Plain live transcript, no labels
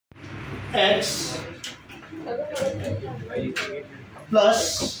x plus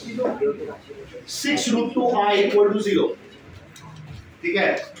 6√2i equal to 0। ठीक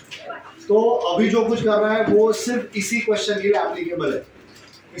है, तो अभी जो कुछ कर रहा है वो सिर्फ इसी क्वेश्चन के लिए एप्लीकेबल है।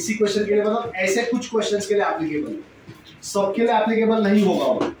 इसी क्वेश्चन के लिए मतलब ऐसे कुछ क्वेश्चंस के लिए एप्लीकेबल है, सबके लिए एप्लीकेबल नहीं होगा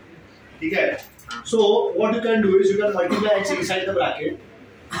वो। ठीक है, so what you can do is you can multiply x inside the bracket,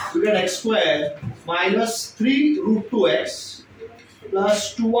 you get x square minus 3√2x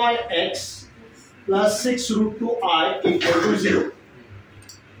plus 2yx plus 6√2i equal to 0।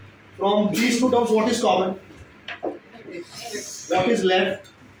 From these two terms what is common? What is left?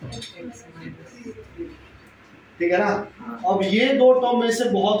 ठीक है ना। अब ये दो term में से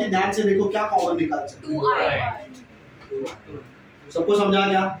बहुत ही ध्यान से देखो क्या कॉमन निकाल सकते हैं। सबको समझा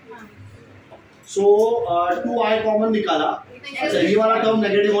क्या? सो 2i कॉमन निकाला। अच्छा, ये वाला टर्म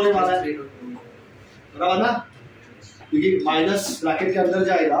नेगेटिव होने वाला है बराबर ना, क्योंकि माइनस ब्रैकेट के अंदर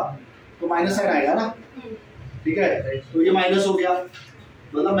जाएगा तो माइनस साइन आएगा ना। ठीक है, तो ये माइनस हो गया,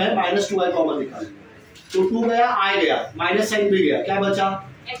 मतलब मैं माइनस 2i कॉमन निकाल, तो 2 गया, i गया, माइनस साइन भी गया, क्या बचा?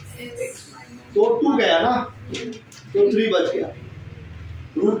 तो 2 गया ना, तो 3 बच गया,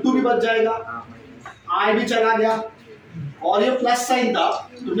 √2 भी बच जाएगा, i भी चला गया, और ये प्लस साइन था,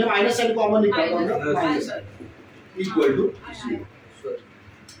 तुमने माइनस साइन कॉमन निकाला, माइनस साइन इक्वल टू 0।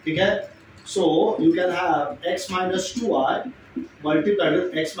 ठीक है, so you can have x minus 2i multiplied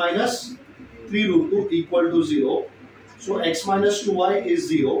with x minus 3√2 equal to 0। So x minus 2i is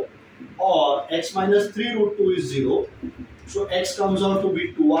 0 or x minus 3√2 is 0. So x comes out to be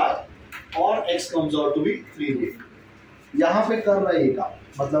 2i or x comes out to be 3√2। यहाँ पे कर रहा है ये काम,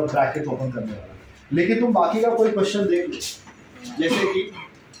 मतलब bracket open करने वाला। लेकिन तुम बाकी का कोई क्वेश्चन देख लो, जैसे कि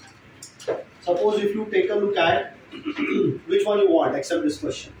suppose if you take a look at which one you want except this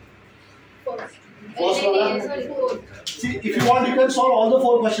question. First one. See, if you want, you can solve all the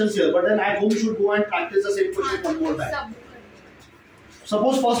 4 questions here, but then at home you should go and practice the same question one more time.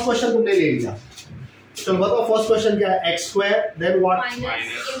 Suppose first question तुमने ले लिया, चलो बताओ first question क्या है? x square, then what?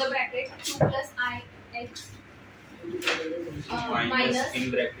 Minus in the bracket 2 plus i x minus in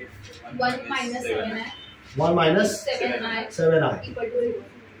bracket 1 minus 7i 1 minus 7i equal to 0.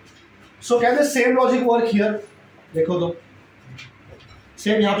 So can the same logic work here? देखो तो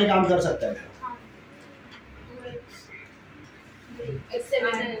same यहाँ पे काम कर सकता है।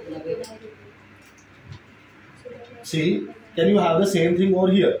 See, can you have the same thing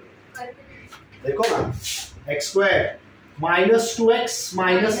over here? देखो ना, x square minus 2x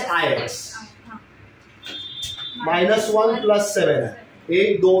minus ix minus 1 plus 7 है,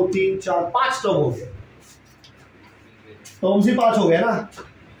 1 2 3 4 5 टर्म हो गए, टर्म्स ही 5 हो गए ना।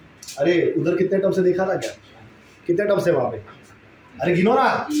 अरे उधर कितने टर्म से देखा था क्या? कितने टर्म से वहां पे? अरे गिनो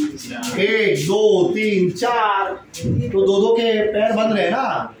ना, 1 2 3 4, तो 2 2 के पैर बन रहे हैं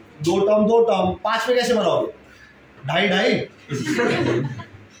ना, 2 टर्म 5 पे कैसे बनाओगे? 2.5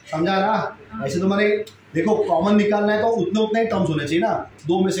 समझा ना। ऐसे तुम्हारे देखो कॉमन निकालना है तो उतने ही टर्म्स होने चाहिए ना,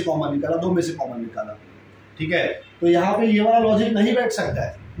 2 में से कॉमन निकाला, 2 में से कॉमन निकाला। ठीक है, तो यहाँ पे ये वाला लॉजिक नहीं बैठ सकता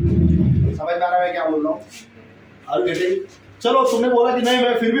है। समझ में आ रहा है क्या बोल रहा हूँ? और गेटिंग, चलो तुमने बोला कि नहीं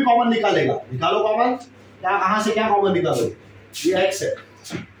मैं फिर भी कॉमन निकालेगा, निकालो कॉमन। क्या, कहाँ से क्या कॉमन निकालोगे? ये x है,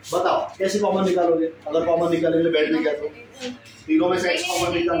 बताओ कैसे कॉमन निकालोगे? अगर कॉमन निकालने के लिए बैठ भी गया तो तीनों में से x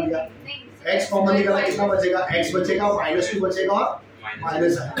कॉमन निकाल दिया, x कॉमन निकाला, कितना बचेगा? x बचेगा, -2 बचेगा और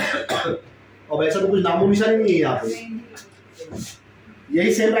माइनस है। अब ऐसा तो कुछ नामो निशान नहीं है यहाँ पे,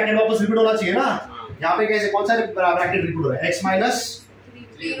 यही सेम ब्रैकेट वापस रिपीट होना चाहिए ना। यहाँ पे कैसे, कौन सा ब्रैकेट रिपीट हो रहा है? x माइनस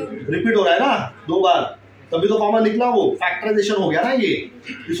रिपीट हो रहा है ना 2 बार, तभी तो कॉमन निकला, वो फैक्टराइजेशन हो गया ना। ये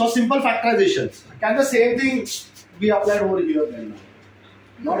this was simple factorisation. Can the same thing be applied over here?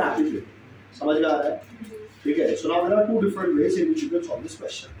 Not applicable. समझ में आ रहा है? ठीक है, so now there are 2 different ways in which you can solve this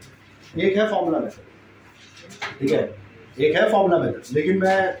question. एक है फॉर्मूला मेथड, ठीक है, एक है फॉर्मूला मेथड। लेकिन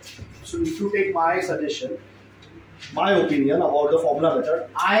मैं, so if you take my suggestion, my opinion about the formula method,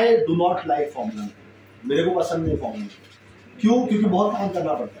 I do not like formula method. मेरे को पसंद नहीं फॉर्मूला। क्यों? क्योंकि बहुत काम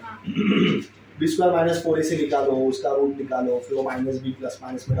करना पड़ता है। b² - 4ac निकालो, उसका रूट निकालो, फिर वो -b प्लस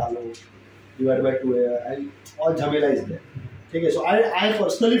माइनस में डालो, डिवाइड बाय 2 एंड ऑल झमेला इज देयर। ठीक है, सो I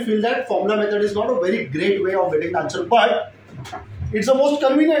personally feel that formula method is not a very great way of getting the answer, but it's the most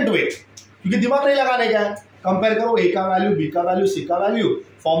convenient way, क्योंकि दिमाग नहीं लगाने का है। कंपेयर करो a का वैल्यू, b का वैल्यू, c का वैल्यू,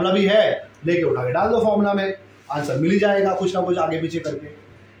 फॉर्मूला भी है, लेके उठा के डाल दो फॉर्मूला में, आंसर मिल ही जाएगा कुछ ना कुछ आगे पीछे करके।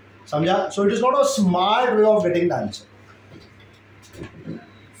 समझा? So it is not a smart way of getting the answer.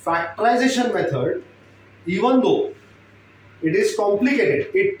 Factorization method, even though it is complicated,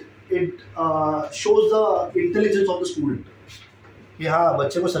 it shows the intelligence of the student कि हाँ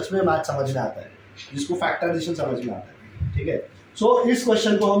बच्चे को सच में मैथ समझ में आता है, जिसको फैक्टराइजेशन समझ में आता है। ठीक है, सो इस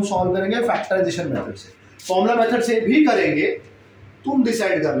क्वेश्चन को हम सॉल्व करेंगे फैक्टराइजेशन मेथड से। फॉर्मूला मेथड से भी करेंगे, तुम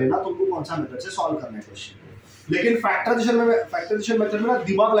डिसाइड कर लेना तुमको कौन सा मेथड से सॉल्व करना है क्वेश्चन। लेकिन फैक्टराइजेशन मेथड में ना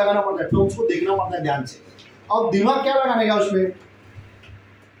दिमाग लगाना पड़ता है, टर्म्स को देखना पड़ता है ध्यान से। अब दिमाग क्या लगाने का उसमें,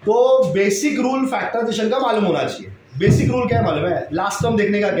 तो बेसिक रूल फैक्टराइजेशन का मालूम होना चाहिए। बेसिक रूल क्या है मालूम है? लास्ट टर्म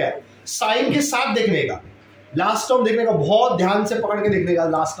देखने का क्या है, साइन के साथ देखने का, लास्ट टर्म देखने का, बहुत ध्यान से पकड़ के देखने का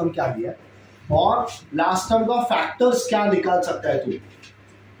लास्ट टर्म क्या दिया है और लास्ट टर्म का फैक्टर्स क्या निकाल सकता है तू,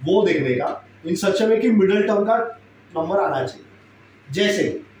 वो देखने का, इन सच में कि मिडिल टर्म का नंबर आना चाहिए।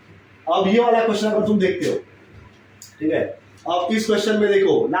 जैसे अब ये वाला क्वेश्चन अगर तुम देखते हो, ठीक है, अब इस क्वेश्चन में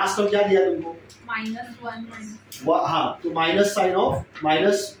देखो लास्ट टर्म क्या दिया तुमको, -1 हाँ, तो माइनस साइन ऑफ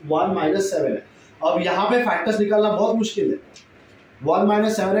 -1 -7 है। अब यहाँ पे फैक्टर्स निकालना बहुत मुश्किल है। 1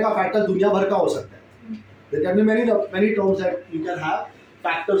 - 7 का फैक्टर दुनिया भर का हो सकता है। There can be many terms that you can have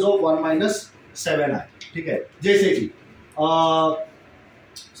factors of 1 - 7 है, ठीक है। जैसे कि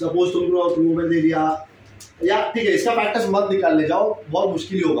सपोज तुमको मोबाइल दे दिया, या ठीक है इसका फैक्टर्स मत निकालने जाओ, बहुत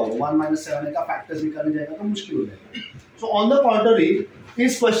मुश्किल ही होगा वो, 1 - 7 का फैक्टर्स निकालने जाएगा तो मुश्किल हो जाएगा। सो ऑन द कॉन्ट्ररी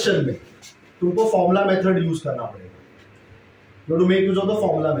इस क्वेश्चन में तुमको फॉर्मूला मेथड यूज करना पड़ेगा, to make use of the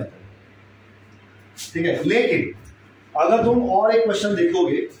formula method, ठीक है। लेकिन अगर तुम और एक क्वेश्चन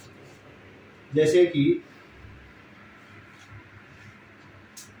देखोगे, जैसे कि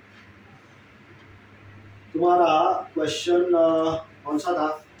तुम्हारा क्वेश्चन कौन सा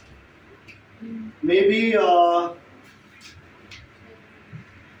था, मे बी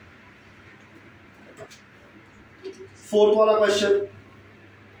फोर्थ वाला क्वेश्चन,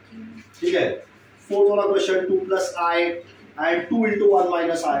 ठीक है, फोर्थ वाला क्वेश्चन 2 + I एंड 2 ×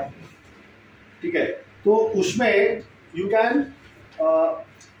 1 - I, ठीक है। तो उसमें you can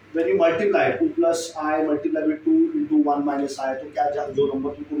when you multiply 2 + I multiply with 2 × 1 - I, तो क्या जो नंबर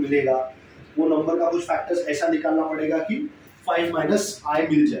तुमको मिलेगा वो नंबर का कुछ फैक्टर्स ऐसा निकालना पड़ेगा कि 5 - I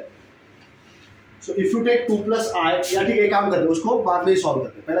मिल जाए। So if you take 2 + I, या ठीक है काम करते हैं उसको बाद में ही सॉल्व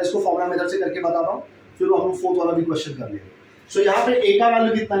करते हैं, पहले इसको फॉर्मूला मेथड से करके बताता हूँ, फिर हम फोर्थ वाला भी क्वेश्चन कर लेंगे। सो यहाँ पे A का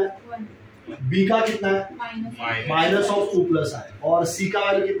वैल्यू कितना है, B का कितना है माइनस ऑफ 2 + I, और C का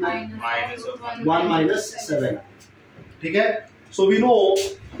वैल्यू कितना है -1 - 7, ठीक है। So we know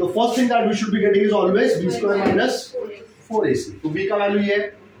the first thing that we should be getting is always b² - 4ac। तो b का वैल्यू ये है,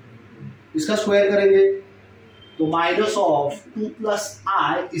 इसका स्क्वायर करेंगे तो माइनस ऑफ 2 +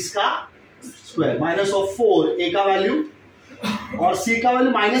 I इसका स्क्वायर, माइनस ऑफ 4 a का वैल्यू, और c का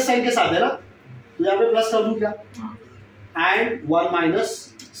वैल्यू माइनस साइन के साथ है ना, तो यहाँ पे प्लस कर दूं क्या, एंड 1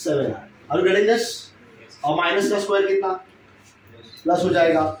 - 7 है। Are you getting this? और माइनस का स्क्वायर कितना प्लस हो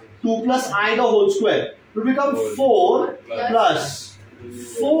जाएगा, 2 + I the whole square will become 4 +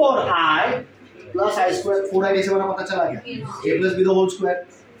 4I + I square। 4I कैसे बना पता चला क्या, a + b the whole square,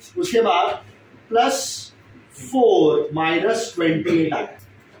 उसके बाद +4 - 28I।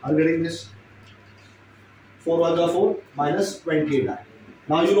 Are you getting this? 4 × 1 = 4 - 28I।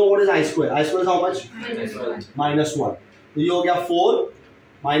 Now you know what is I square. I square is how much? -1। तो ये हो गया 4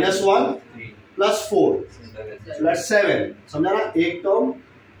 - 1 + 4, so that's 7। समझा ना, एक टर्म,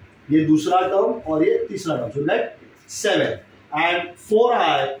 ये दूसरा टर्म और ये तीसरा term, so that 7 and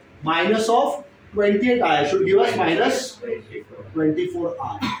 4I minus of 28I should give us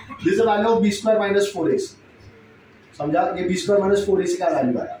 -24I। This is the value of b² - 4ac। समझा, ये b² - 4ac का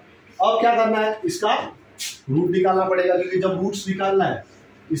वैल्यू आया। अब क्या करना है, इसका रूट निकालना पड़ेगा, क्योंकि जब रूट्स निकालना है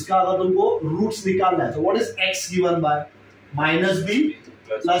इसका, अगर तुमको रूट्स निकालना है तो what is x given by -b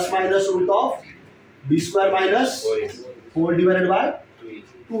 ± root of b² - 4 divided by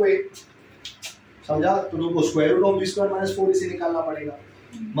 2a। समझा, तो तुमको square root of b² - 4ac निकालना पड़ेगा,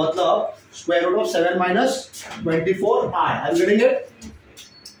 मतलब square root of 7 - 24I। Are you getting it?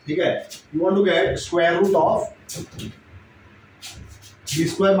 ठीक है, you want to get square root of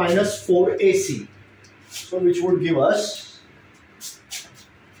b² - 4ac, so which would give us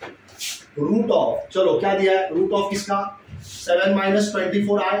root of, चलो क्या दिया है, रूट ऑफ किसका, 7 -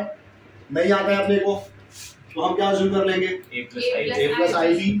 24I नहीं आता है अपने को, तो हम क्या अज्यूम कर लेंगे, a +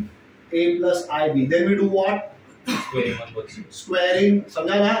 ib। Then we do what? Squaring,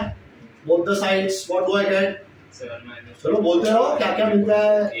 समझा ना, both the sides, what do I get? 7 - चलो बोलते रहो क्या क्या मिलता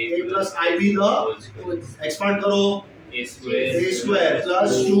है, a + ib द, एक्सपांड करो, a square +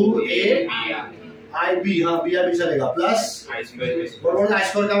 2a ib, हाँ b भी चलेगा, plus I square what was I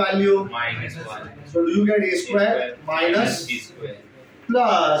square का value, -1, so do you get a² - b²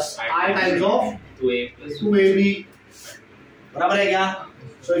 plus I times of 2a + 2ab, बराबर है क्या?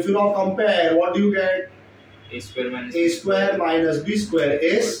 So if you now compare, what do you get? a² - b²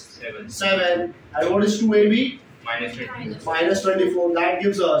 is 7, and what is 2ab? -20 -24. That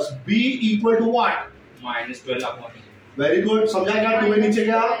gives us b equal to what? -12 upon very good, समझा क्या? 2a नीचे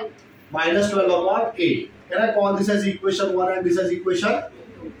क्या? -12/8. Can I call this as equation 1 and this as equation?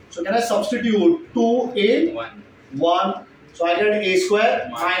 So can I substitute 2a 1? So I get a square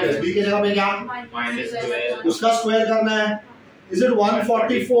minus b की जगह पे क्या? -12. उसका square करना है. Is it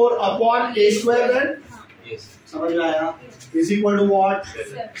 144 upon a square then? Yes. समझ में आया? Is equal to what?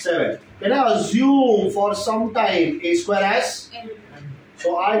 7. Can I assume for some time a square as?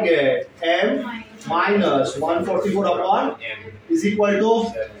 So I get m minus 144 upon M is equal to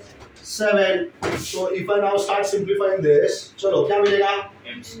 7. So if I now start simplifying this, चलो क्या मिलेगा?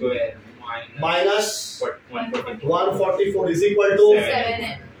 M square Minus 144. 144 is equal to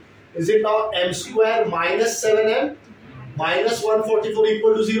 7m. Is it now m square minus 7m minus 144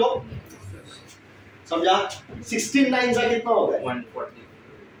 equal to 0? समझा? 16 9 का कितना होगा? 140.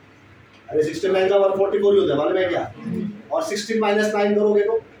 अरे 16 9 का 144 ही होता है, मालूम है क्या? और 16 minus 9 करोगे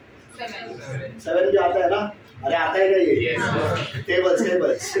तो 7 भी आता है ना? अरे आता है क्या ये? Yes. टेबल्स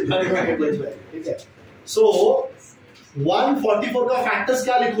ठीक है. So 144 का फैक्टर्स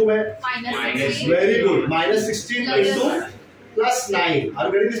क्या लिखूं मैं? Minus. Very good. -16 into +9. Are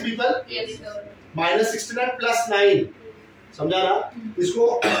you getting this people? Yes, sir. -16 and +9. समझा ना? इसको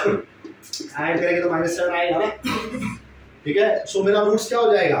ऐड करेंगे तो -7 आएगा ना? ठीक है. सो मेरा रूट्स क्या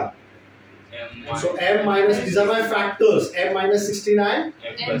हो जाएगा? M1. So m minus these are my factors. m minus 69.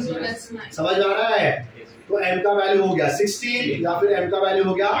 M M plus plus 9. समझ आ रहा है? Yes. तो m का वैल्यू हो गया 16 या फिर m का वैल्यू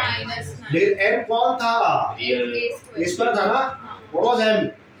हो गया -9. फिर m कौन था? Real. a square था ना? What was m?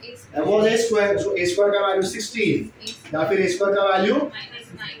 m was a square. So a square का वैल्यू 16 या फिर a square का वैल्यू -9.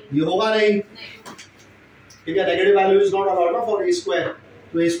 ये होगा नहीं. ठीक है. Negative value is not allowed ना फॉर a square.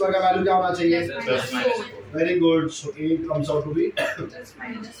 तो a square का वैल्यू क्या होना चाहिए? Plus minus 4. Very good. So a comes out to be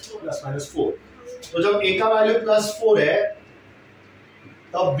 +4. तो जब a का वैल्यू +4 है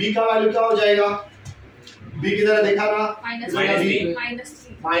तब b का वैल्यू क्या हो जाएगा? b की तरह देखा ना?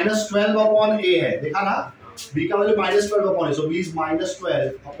 -12 अपॉन a है, देखा ना? b का value -12 upon a, so b is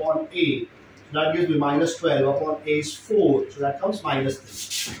 -12 upon a. So that gives me -12 upon a is 4, so that comes -3.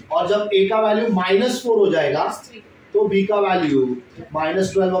 और जब a का वैल्यू -4 हो जाएगा तो b का वैल्यू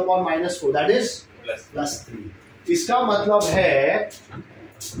 -12 upon -4 that is +3. इसका मतलब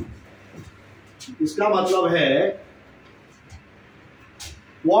है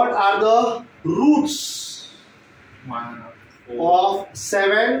what are the roots of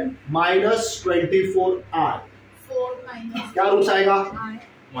 7 minus 24r? 4 minus क्या रूट्स आएगा?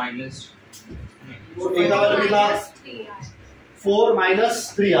 Minus. a का वैल्यू कितना? 4 minus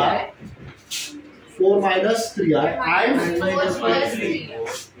 3r 4 minus 3r and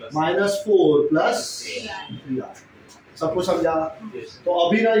 -4 plus 3r. सब कुछ समझा? Yes. तो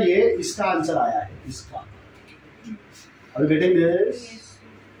अभी ना ये इसका आंसर आया है, इसका. Are you getting this?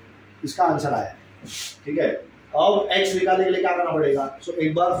 इसका आंसर आया है. ठीक है. अब x निकालने के लिए क्या करना पड़ेगा? सो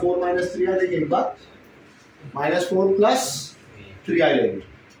एक बार 4 minus 3i लेंगे, एक बार -4 plus 3i लेंगे.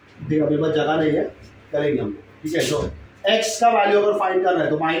 ठीक है. अभी बस जगह नहीं है, करेंगे हम. ठीक है. तो x का वैल्यू अगर फाइंड करना है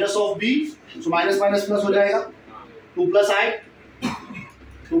तो minus of b, so minus minus plus हो जाएगा. 2 plus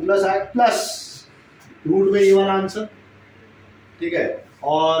i प्लस रूट में ये वाला आंसर. ठीक है.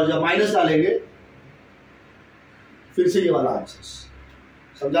 और जब माइनस डालेंगे फिर से ये वाला आंसर.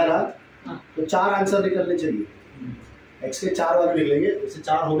 समझा ना? तो 4 आंसर निकलने चाहिए. x के 4 वैल्यू निकलेंगे, इससे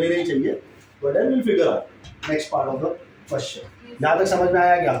 4 होने नहीं चाहिए. But then will figure out next part of the question. यहां तक समझ में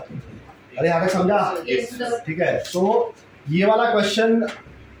आया क्या? अरे यहां तक समझा? ठीक है. तो ये वाला क्वेश्चन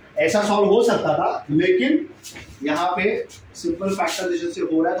ऐसा सॉल्व हो सकता था, लेकिन यहाँ पे सिंपल फैक्टराइजेशन से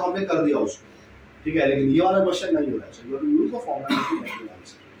हो रहा है तो हमने कर दिया उसको. ठीक है. लेकिन ये वाला क्वेश्चन नहीं हो रहा है, so you have to use the formula to get the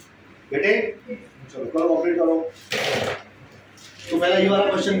answer. Get it? चलो करो, ऑपरेट करो. तो पहले ये वाला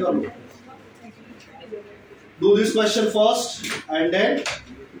क्वेश्चन कर लो. Do this question first and then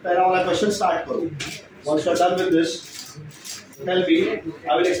पहला वाला क्वेश्चन स्टार्ट करो. Once you are done with this, tell me,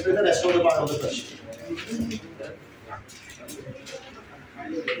 I will explain the rest of the part of the question.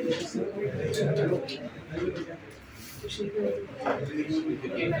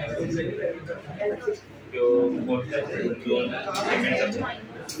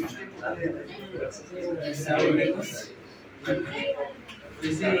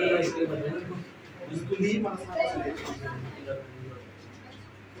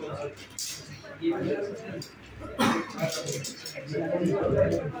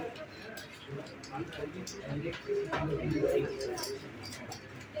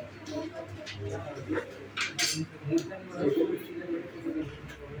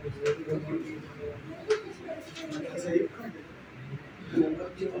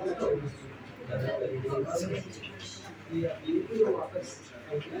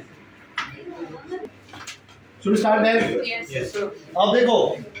 Should start their? Yes. अब देखो,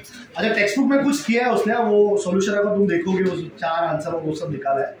 अच्छा text book में कुछ किया है उसने, वो सॉल्यूशन अगर तुम देखोगे उस 4 आंसर वो सब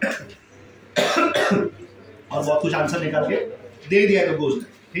निकाला है और बहुत कुछ आंसर निकाल के दे दिया है उसने,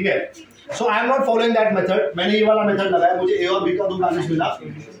 ठीक है। सो I am not following that method, मैंने ये वाला मेथड लगाया, मुझे ए और बी का 2 वैल्यूज मिला,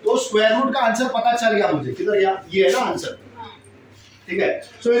 तो स्क्वायर रूट का आंसर पता चल गया मुझे, किधर ये है ना आंसर, ठीक है।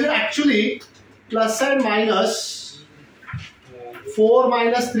 So is it actually plus and minus 4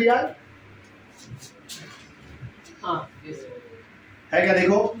 - 3i है क्या?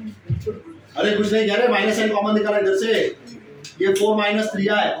 देखो, अरे कुछ नहीं कह रहे, माइनस एन कॉमन निकाला इधर से, ये 4 -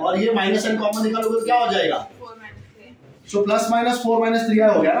 3i और ये माइनस एन कॉमन निकालोगे तो क्या हो जाएगा? 4 - 3. सो प्लस माइनस 4 - 3i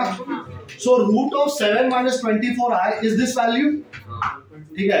हो गया ना। So root of 7 - 24i is this value,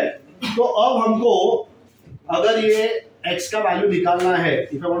 ठीक है। तो अब हमको अगर ये x का वैल्यू निकालना है,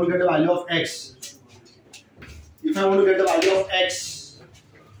 if I want to get the value of x, if I want to get the value of x,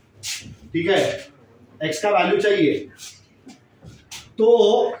 ठीक है, x का वैल्यू चाहिए, तो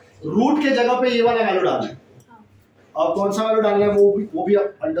रूट के जगह पे ये वाला वैल्यू डालना है। अब कौन सा वैल्यू डालना है वो भी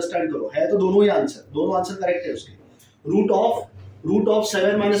आप अंडरस्टैंड करो, है तो दोनों ही आंसर, दोनों आंसर करेक्ट है उसके। Root of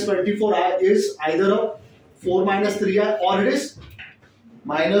 7 - 24i is either of 4 - 3i और it is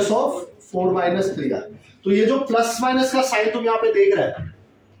minus of 4 - 3i। तो ये जो प्लस माइनस का साइन तुम यहाँ पे देख रहे हैं,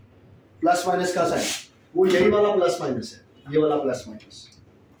 प्लस माइनस का साइन, वो यही वाला प्लस माइनस है, ये वाला प्लस माइनस।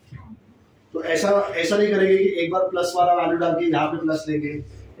 तो ऐसा नहीं करेंगे कि एक बार प्लस वाला वैल्यू डाल के यहाँ पे प्लस लेंगे,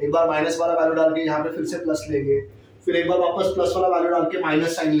 एक बार माइनस वाला वैल्यू डाल के यहाँ पे फिर से प्लस लेंगे, फिर एक बार वापस प्लस वाला वैल्यू डाल के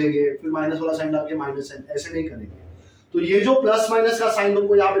माइनस साइन लेंगे, फिर माइनस वाला साइन डाल के माइनस साइन, ऐसे नहीं करेंगे। तो ये जो प्लस माइनस का साइन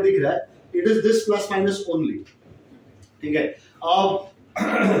तुमको यहाँ पे दिख रहा है, it is this plus minus only, ठीक है। अब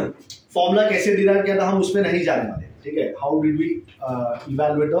फॉर्मूला कैसे डिराइव किया था हम उसमें नहीं जाने वाले, ठीक है। How did we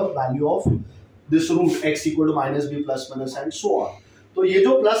evaluate the value of this root x equal to -b plus minus and so on. तो ये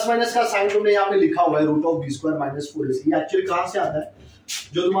जो प्लस माइनस का साइन तुमने यहाँ पे लिखा हुआ है, रूट ऑफ b² - 4ac, ये एक्चुअली कहां से आता है?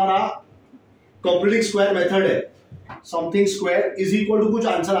 जो तुम्हारा कंप्लीटिंग स्क्वायर मेथड है, something square is equal to कुछ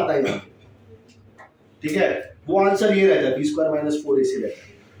आंसर आता है, ठीक है, वो आंसर ये रहता है, b² - 4ac रहता है।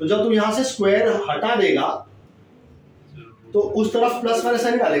 तो जब तुम यहां से स्क्वायर हटा देगा तो उस तरफ प्लस माइनस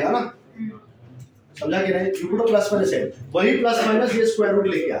साइन डालेगा ना, समझा कि नहीं? यू पुट प्लस माइनस है, वही प्लस माइनस ये स्क्वायर रूट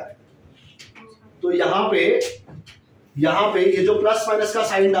लेके आ रहा है। तो यहाँ पे ये जो प्लस माइनस का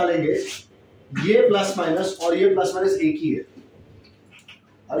साइन डालेंगे, ये प्लस माइनस और ये प्लस माइनस एक ही है।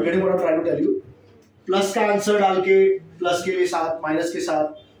 अब getting what I am trying to tell you, plus का आंसर डाल के प्लस के साथ, माइनस के साथ,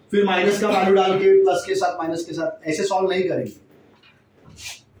 फिर माइनस का वैल्यू डाल के प्लस के साथ, माइनस के साथ, ऐसे सॉल्व नहीं करेंगे।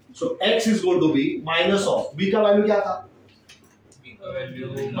 सो x is going to be minus of b का वैल्यू क्या था?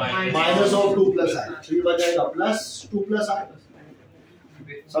 माइनस ऑफ 2 + i, तो ये बच जाएगा प्लस 2 + i,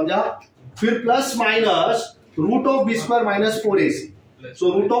 समझा? फिर plus minus root of b² - 4ac, so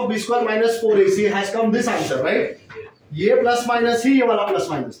root of b² - 4ac has come this answer, right? ये प्लस माइनस ही ये वाला प्लस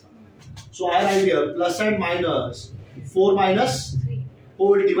माइनस था, so I write here plus and minus 4 -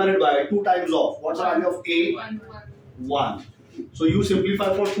 4 divided by 2 times of what's the value of a? 1. So you simplify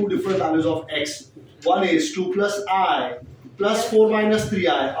for 2 different values of x. One is 2 + i plus 4 -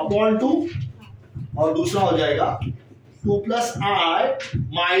 3i upon 2, और दूसरा हो जाएगा 2 + i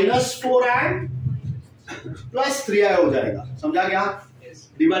minus 4i plus 3i हो जाएगा, समझा क्या?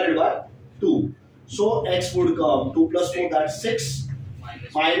 Divided by 2. So x would come 2 + 4, that's 6,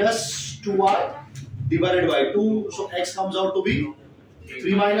 minus 2i divided by 2. So x comes out to be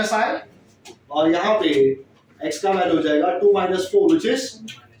 3 - i, और यहाँ पे x का वैल्यू हो जाएगा 2 - 4 which is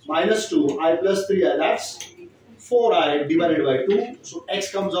 -2, i plus 3i, that's 4i divided by 2. So x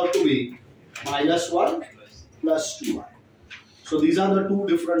comes out to be -1 plus 2i. So these are the 2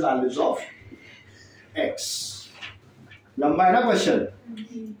 different values of x. लंबा है ना question?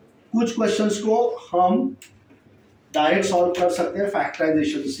 कुछ क्वेश्चंस को हम डायरेक्ट सॉल्व कर सकते हैं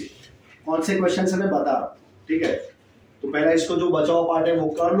फैक्टराइजेशन से। कौन से क्वेश्चन से मैं बता रहा हूँ, ठीक है। तो पहला इसको जो बचा हुआ पार्ट है वो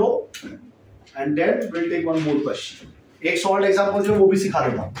कर लो, and then will take one more question. एक सॉल्व एग्जांपल जो वो भी सिखा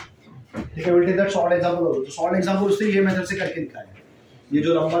देता हूँ, ठीक है। Will take that solve example. तो सॉल्व एग्जांपल उससे ये मेथड से करके दिखाया है, ये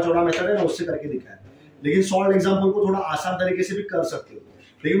जो लंबा चौड़ा मेथड है ना उससे करके दिखाया है। लेकिन सॉल्व एग्जांपल को थोड़ा आसान तरीके से भी कर सकते हो,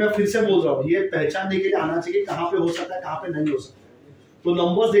 लेकिन मैं फिर से बोल रहा हूँ, ये पहचानने के लिए आना चाहिए कहाँ पे हो सकता है, कहाँ पे नहीं हो सकता। तो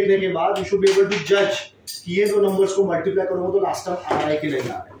नंबर्स देखने के बाद you should be able to जज कि ये दो नंबर्स को मल्टीप्लाई करूंगा तो लास्ट टाइम आ रहा है कि नहीं आ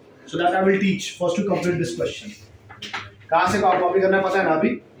रहा है। So that I will teach first to complete this question. कहाँ से कॉपी करना है पता है ना?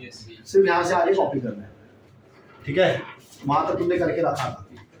 अभी सिर्फ यहाँ से आगे कॉपी करना है, ठीक है। वहां तक तुमने करके रखा था।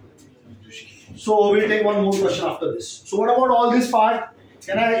 So we'll take one more question after this. So what about all this part?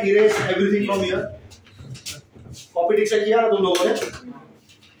 Can I erase everything from here? Copy ठीक से किया ना तुम लोगों ने?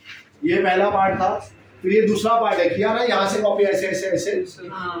 ये पहला पार्ट था, फिर ये दूसरा पार्ट है, किया ना? यहाँ से कॉपी ऐसे ऐसे ऐसे,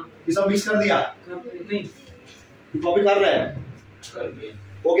 ये सब मिक्स कर दिया? नहीं, कॉपी कर रहे हैं?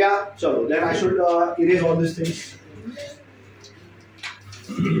 हो गया? चलो then I should erase all this things.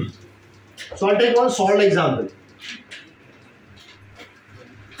 So I'll take one solved example.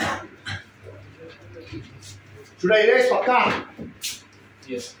 Should I erase pakka?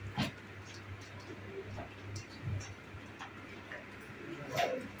 Yes.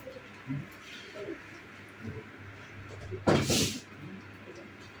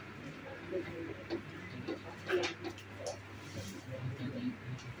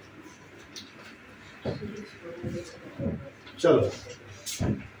 Chalo.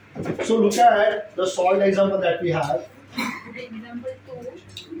 So look at the solved example that we have. Example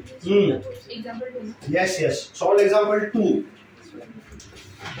 2. Example 2. Yes, yes. Solved example 2.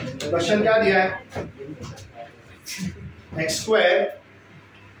 Question क्या दिया है? X square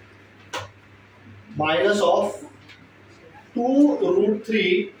minus of 2 root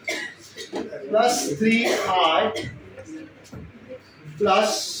 3 plus 3i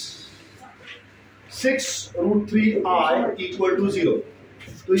plus 6 root 3i equal to 0.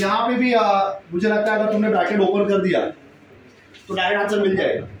 तो यहाँ पे भी मुझे लगता है अगर तुमने ब्रैकेट ओपन कर दिया तो डायरेक्ट आंसर मिल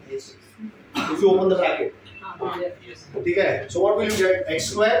जाएगा. If you open the bracket. Yes. ठीक है. So what will you get? X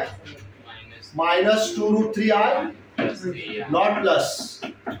square minus 2 root 3i Plus 3. not plus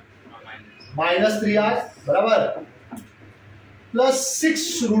minus 3i बराबर plus 6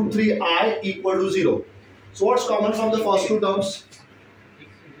 root 3i equal to 0. So what's common from the first two terms?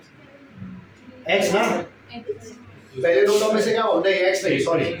 X ना? पहले दो term में से क्या होता है? X नहीं,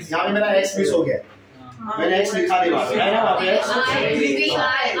 सॉरी यहाँ पे मेरा X मिस हो गया. मैंने X लिखा नहीं वहाँ पे, है ना वहाँ पे X?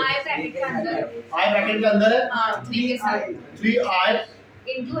 I ब्रैकेट के अंदर है 3i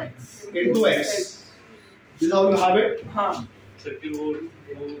into X. This is how you have it. हाँ. So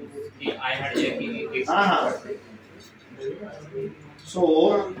कि I had checking. हाँ. So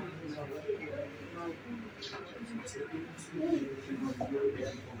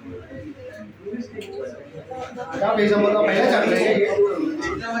क्या पेज नंबर का पहला चैप्टर है ये?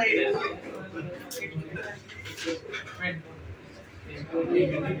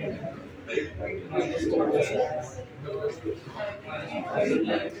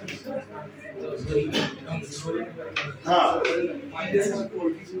 हाँ.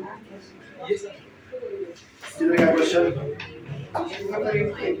 Question.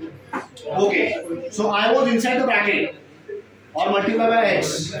 Okay. So I was inside the bracket or multiply by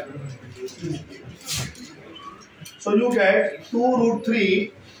X. So you get 2 root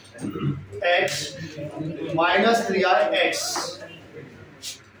 3 X minus 3i X.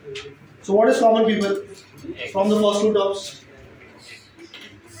 So what is common, people, from the first two terms?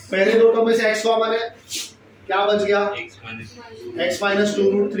 पहले दो term में से X common है, क्या बच गया? X minus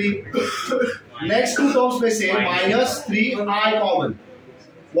 2 root 3. Next two terms में से minus 3i common.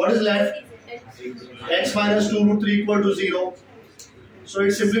 What is left? X minus 2 root 3 equal to 0. So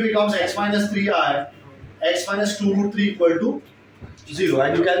it simply becomes X minus 3i, X minus 2 root 3 equal to 0,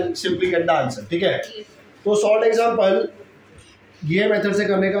 and you can simply get the answer. ठीक है? तो solved example ये method से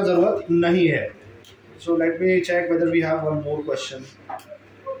करने का जरूरत नहीं है. So let me check whether we have one more question.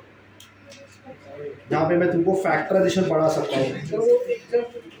 यहाँ पे मैं तुमको फैक्टराइजेशन पढ़ा सकता हूँ.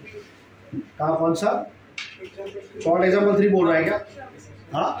 कहाँ कौन सा? Solved example 3 बोल रहा है क्या?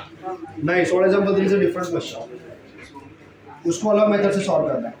 हाँ? नहीं, solved example 3 से डिफरेंट क्वेश्चन. उसको अलग मेथड से सॉल्व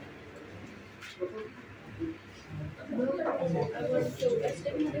करना है.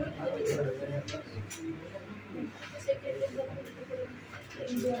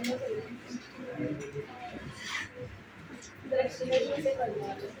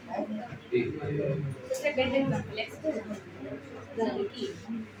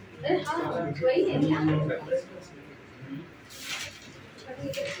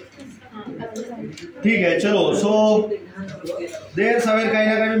 ठीक है, चलो. सो देर सवेर कहीं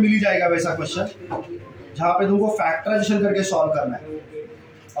ना कहीं मिल ही जाएगा वैसा क्वेश्चन जहाँ पे तुमको फैक्टराइजेशन करके सॉल्व करना है.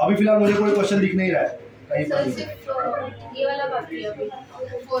 अभी फिलहाल मुझे कोई क्वेश्चन दिख नहीं रहा है कहीं पर भी. ये वाला बाकी है अभी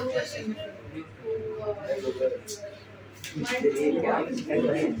 4 क्वेश्चन.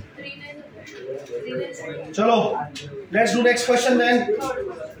 चलो, let's do next question then.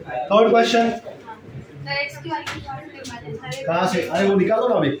 Third question. कहाँ से? अरे वो निकालो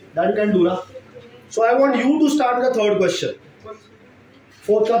ना अभी. दैट यू कैन डू ना. सो I want you to start with the third question.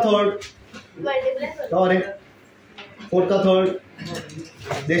 Fourth का थर्ड. अरे फोर्थ का third.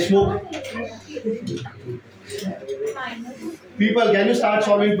 Deshmukh. People, can you start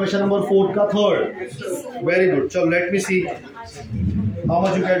solving question number 4 का third? Very good. So let me see how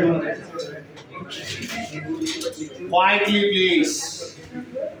much you can do. Quietly, please.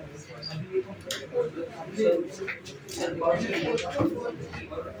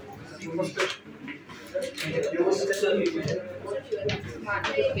 हाँ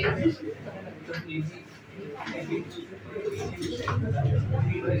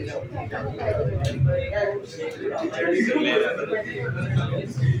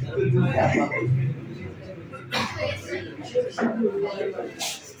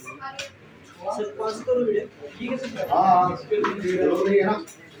नहीं है ना,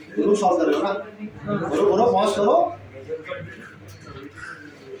 दोनों solve कर रहे हो ना, बोलो पॉज करो।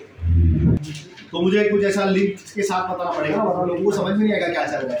 तो मुझे कुछ ऐसा लिंक के साथ बताना पड़ेगा ना, वरना लोगों को समझ में नहीं आएगा क्या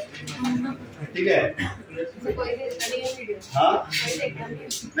चल रहा है। ठीक है, हाँ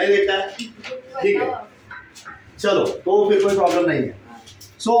नहीं देखता है, ठीक है चलो, तो फिर कोई प्रॉब्लम नहीं है।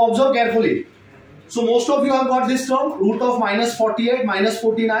 So observe carefully. So most of you have got this term, root of minus 48 minus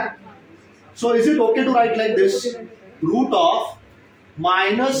 49. So is it okay to write like this? Root of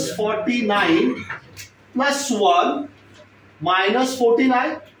minus 49 plus 1 minus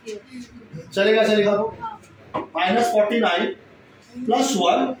 49. चलेगा चलेगा तो minus 49 plus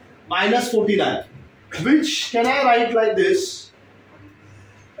 1 minus 49. Which can I write like this?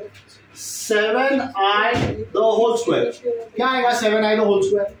 7i the whole square. क्या आएगा 7i the whole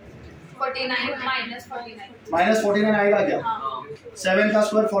square? 49 minus 49. Minus 49 आएगा क्या? 7 का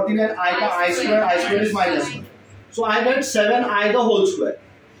square 49, i का i square is minus 1. So I get 7i the whole square.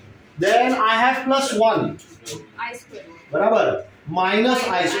 Then I have plus 1. I square. बराबर minus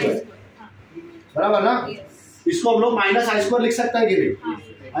i square. बराबर ना? इसको हम लोग माइनस i square लिख सकते हैं कि नहीं?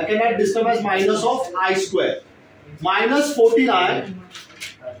 I can write this term as minus of i square. Minus 49.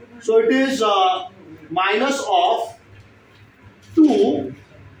 So it is minus of 2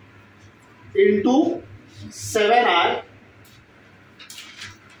 into 7i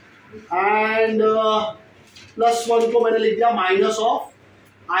and plus 1 को मैंने लिख दिया माइनस ऑफ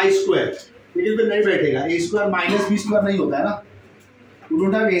i स्क्वायर, लेकिन फिर नहीं बैठेगा, a square minus b square नहीं होता है ना, you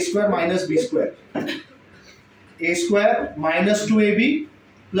don't have a square minus b square, a square minus 2ab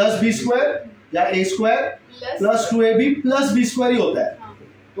plus b square या a square plus 2ab plus b square ही होता है।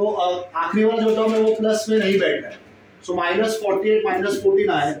 तो आखिरी वाला जो टर्म है वो प्लस में नहीं बैठता है। So minus 48 minus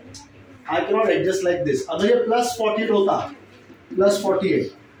 49 I cannot adjust like this. अगर ये प्लस 48 होता, प्लस 48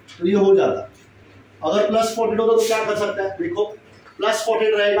 तो ये हो जाता। अगर प्लस 48 होता तो क्या कर सकता है? देखो प्लस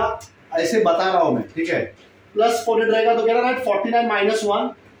 48 रहेगा, ऐसे बता रहा हूं मैं, ठीक है? प्लस 48 रहेगा तो क्या रहा है? 49 माइनस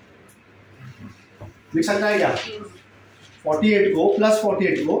 1 लिख सकता है क्या? 48 को प्लस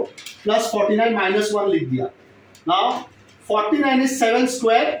 49 माइनस 1 लिख दिया। नाउ 49 इज 7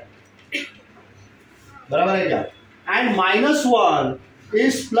 स्क्वायर, बराबर है क्या? And minus 1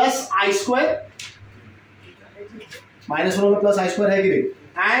 is plus I square, minus 1 plus I square है कि नहीं?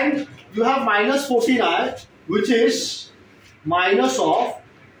 And you have minus 49 which is minus of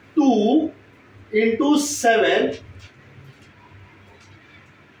 2 into 7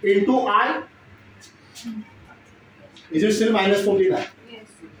 into I. Is it still minus 49? Yes.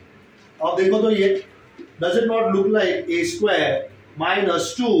 अब देखो तो ये does it not look like a square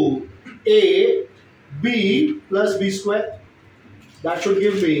minus 2ab plus b square? That should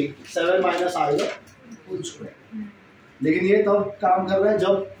give me 7 minus I the whole square. लेकिन ये तब काम कर रहा है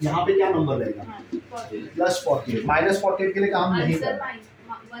जब यहाँ पे क्या नंबर रहेगा? प्लस 48 माइनस 48 के लिए काम नहीं कर रहा।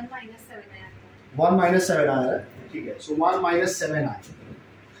 1 minus 7 आया है, ठीक है? So 1 minus 7 आया।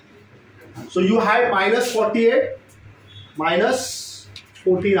 So you had minus 48 minus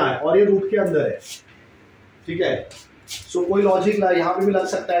 49 और ये रूट के अंदर है, ठीक है? So कोई लॉजिक यहाँ पे भी लग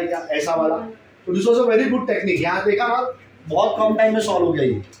सकता है क्या ऐसा वाला? तो this was a very good technique. यहाँ देखा ना, बहुत कम टाइम में सॉल्व हो गया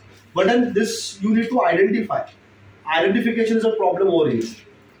ये। But then this you need to identify, identification is a problem हो रही है,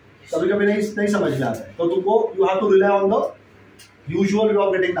 कभी कभी नहीं समझ में आता है, तो तुमको you have to rely on the usual way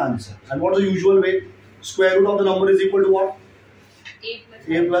of getting the answer. And what is the usual way? Square root of the number is equal to what?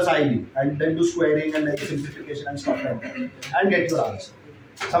 a plus ib, and then do squaring and then simplification and stuff like that and get your answer।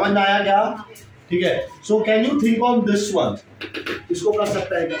 समझ में आया क्या? ठीक है। So can you think on this one? इसको कर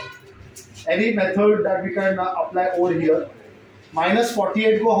सकता है क्या? Any method that we can apply over here? Minus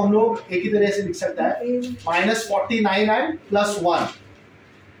 48 को हम लोग एक ही तरह से लिख सकता है, minus 49 and plus 1,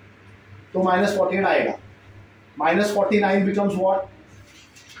 तो minus 48 आएगा। Minus 49 becomes what?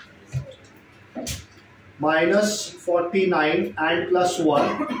 Minus 49 and plus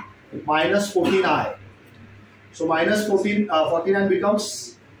 1 minus 14i. So minus 49 becomes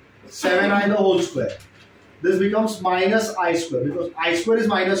 7i the whole square. This becomes minus I square because I square is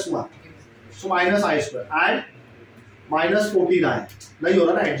minus 1. So minus I square and minus 49 नहीं हो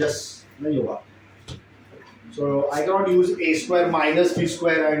रहा ना, adjust नहीं होगा। So I cannot use a square minus b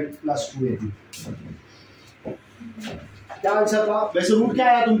square and plus 2ab। क्या answer था? वैसे root क्या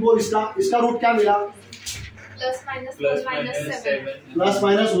आया तुमको? इसका रूट क्या मिला? Plus minus 1 minus 7. Plus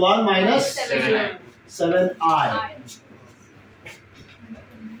minus 1 minus 7i।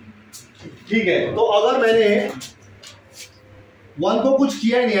 ठीक है, तो अगर मैंने 1 को कुछ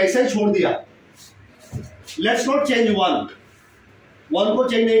किया ही नहीं, ऐसा ही छोड़ दिया, लेट्स नॉट चेंज 1 को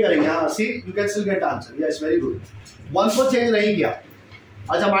चेंज नहीं करेंगे। हाँ, सी you can still get answer, yes very good. 1 को चेंज नहीं किया।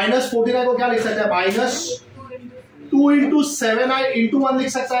 अच्छा, -49 को क्या लिख सकते हैं? -2 इंटू 7i इंटू 1 लिख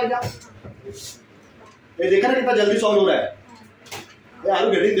सकता है क्या? ये देखा ना कितना जल्दी सॉल्व हो रहा है। Are you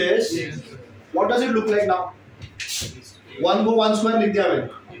getting this? What does it look like now? 1 को 1 स्क्वायर लिख दिया मैंने,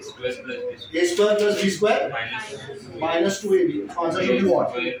 a square plus b square minus 2ab. Answer should be what?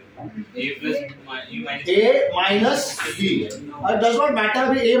 a minus b. और does not matter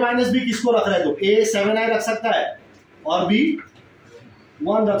अभी a minus b किसको रख रहे हैं? तो a 7i रख सकता है और b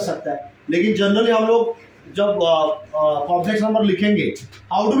 1 रख सकता है। लेकिन जनरली हम लोग जब कॉम्प्लेक्स नंबर लिखेंगे,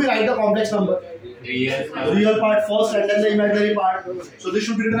 how do we write the complex number? Real part first and then the imaginary part. So this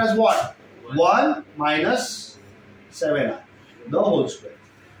should be written as what? 1 minus 7i, the whole square.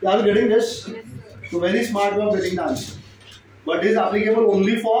 Are you getting this? So very smart way of getting the answer. But this is applicable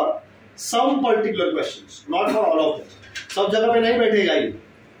only for some particular questions, not for all of them. सब जगह पे नहीं बैठेगा ये,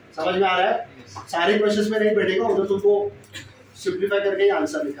 समझ में आ रहा है? सारे क्वेश्चंस में नहीं बैठेगा, उधर तुमको सिंप्लीफाई करके ही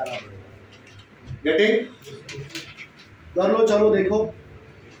आंसर निकालना पड़ेगा। गेटिंग? कर लो, चलो देखो।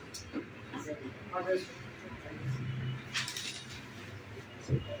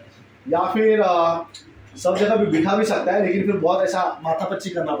 या फिर सब जगह भी बिठा भी सकता है, लेकिन फिर बहुत ऐसा माथापच्ची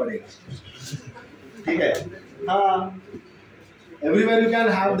करना पड़ेगा। ठीक है, हाँ, everywhere you can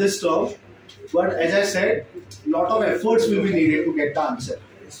have this term, but as I said, lot of efforts will be needed to get the answer.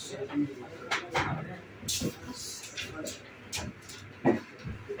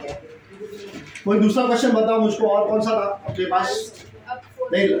 कोई दूसरा क्वेश्चन बताओ मुझको, और कौन सा था आपके पास?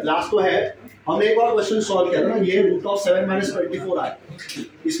 नहीं, लास्ट तो है। हमने एक और क्वेश्चन सॉल्व किया ना, ये √7 - 24 आए,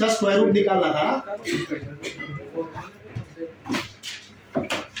 इसका स्क्वायर रूट निकालना था ना।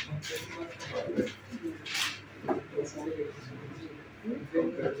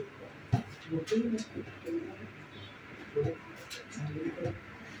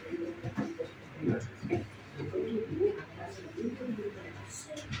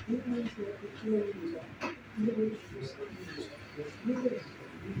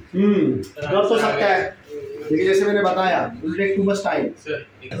 कर तो सकता है, लेकिन जैसे मैंने बताया, it will take too much time.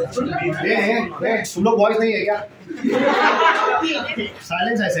 तुम लोग वॉइस नहीं है क्या?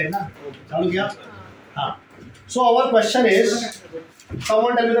 साइलेंस ऐसे है ना, चालू किया। हाँ, so our question is,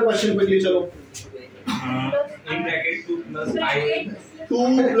 someone tell me the question quickly, चलो। In bracket 2 plus I 2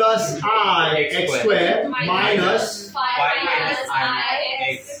 plus I x square minus 5 minus I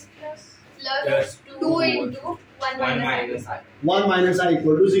x plus 2 into 1 minus I. 1 minus I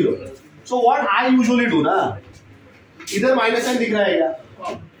equal to 0. So what I usually do ना, इधर minus sign दिख रहा है क्या,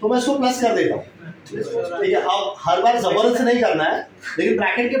 तो मैं इसको प्लस कर देता हूँ। ठीक है, अब हर बार जबरदस्ती नहीं करना है, लेकिन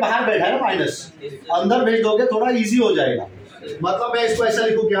ब्रैकेट के बाहर बैठा है ना माइनस, अंदर भेज दोगे थोड़ा इजी हो जाएगा। मतलब मैं इसको ऐसा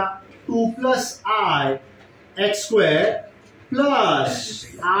लिखूं क्या, 2 plus I x square plus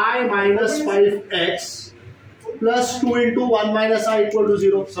I minus 5x plus 2 into 1 minus I equal to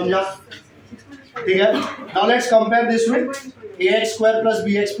 0. समझा? ठीक है, now let's compare this with ax square plus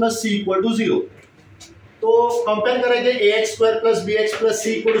bx plus c equal to 0. तो कंपेयर करेंगे ax square plus bx plus c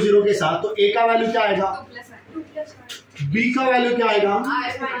equal to 0 के साथ, तो a का value क्या आएगा, b का वैल्यू क्या आएगा,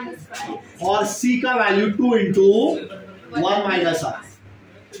 और c का वैल्यू 2 into 1 minus I.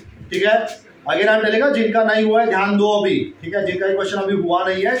 ठीक है, अगेन हम चलेगा, जिनका नहीं हुआ है ध्यान दो अभी। ठीक है, जिनका क्वेश्चन अभी हुआ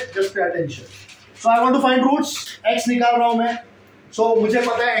नहीं है, just pay attention. So I want to find roots, x निकाल रहा हूं मैं। सो मुझे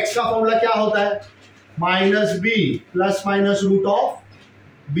पता है x का फॉर्मूला क्या होता है, -b plus minus root of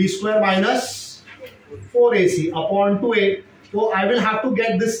b square minus 4ac upon 2a। तो I will have to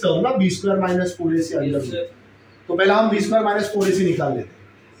get this term ना, b square minus 4ac under root. तो पहला हम b स्क्वायर माइनस 4ac निकाल लेते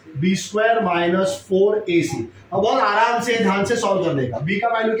हैं, b स्क्वायर माइनस 4ac। अब बहुत आराम से ध्यान से सॉल्व कर देगा। b का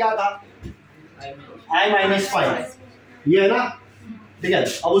वैल्यू क्या था, i माइनस 5, ये है ना। ठीक है,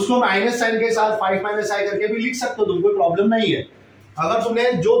 अब उसको माइनस साइन के साथ 5 माइनस आई करके भी लिख सकते हो तुम, कोई प्रॉब्लम नहीं है। अगर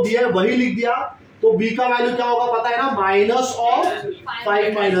तुमने जो दिया है वही लिख दिया, तो b का वैल्यू क्या होगा पता है ना, minus of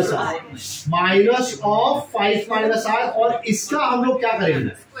 5 minus I, minus of 5 minus आई। और इसका हम लोग क्या करेंगे,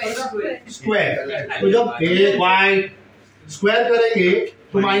 स्क्वायर। तो जब स्क्वायर करेंगे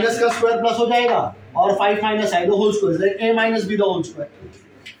तो माइनस का स्क्वायर प्लस हो जाएगा, और 5 minus I the whole square, a minus b the whole square.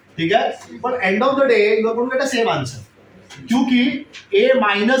 ठीक है, but end of the day you are going to get the same answer, क्योंकि a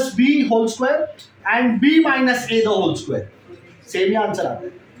minus b whole square and b minus a the whole square, same he answer आता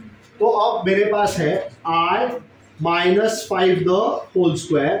है। तो अब मेरे पास है i minus 5 the whole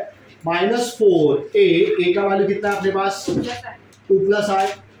square minus 4a, a का value कितना है अपने पास, 2 plus i।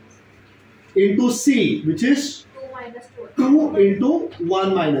 into c which is 2 into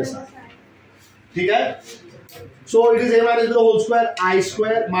 1 minus I. ठीक है? So it is a minus b the whole square, I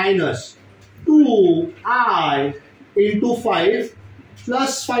square minus 2i into 5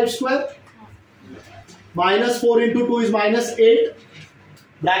 plus 5 square minus 4 into 2 is minus 8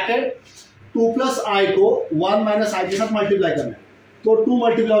 bracket 2 plus i को 1 minus i के साथ multiply करना है, तो 2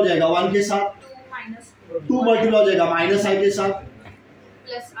 multiply हो जाएगा 1 के साथ, 2 मल्टीप्लाई हो जाएगा माइनस i के साथ,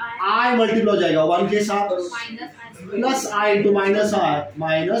 i मल्टीप्लाई हो जाएगा 1 के साथ, plus i into minus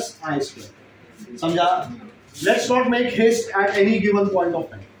i square. समझा? Let's not make haste at any given point of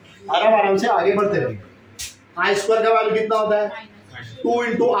time. आराम से आगे बढ़ते रहेंगे. i स्क्वायर का वैल्यू कितना होता है? 2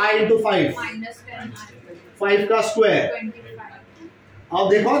 इंटू i इंटू 5 का स्क्वायर. अब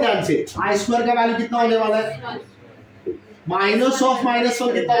देखो ध्यान से, i स्क्वायर का वैल्यू कितना होने वाला है? माइनस ऑफ माइनस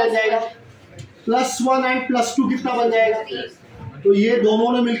 1 कितना बन जाएगा? प्लस 1 एंड प्लस 2 कितना बन जाएगा? तो ये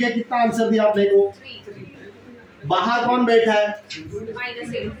दोनों ने मिलकर कितना आंसर दिया आपने को? बाहर कौन बैठा है?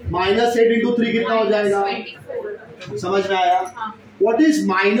 माइनस 8 इंटू 3 कितना हो जाएगा? समझ में आया? What is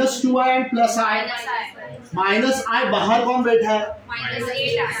minus 2i and plus i? Minus i बाहर कौन बैठा है?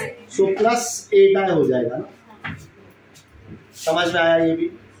 सो प्लस 8i हो जाएगा ना. समझ में आया ये भी?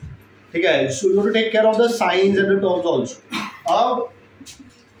 ठीक है. So you have to take care of the science and the terms also. अब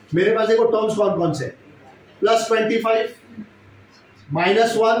मेरे पास देखो टर्म्स कौन कौन से? प्लस 25,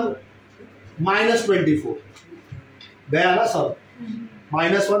 माइनस 1, माइनस 24 गया ना सब.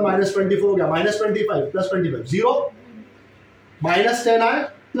 माइनस 1 माइनस 24 हो गया, minus 25 plus 25 0, minus 10i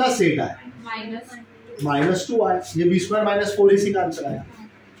plus 8i minus 2i. ये b स्क्वायर माइनस 4 इसी का आंसर आया.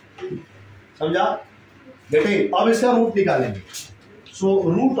 समझा? देखिए अब इसका रूट निकालेंगे. So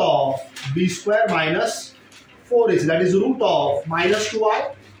root of b square minus 4 is that is root of minus 2i.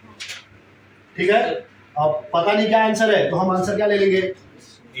 ठीक है. अब पता नहीं क्या आंसर है, तो हम आंसर क्या ले लेंगे?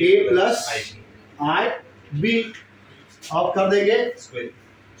 a plus i b. अब कर देंगे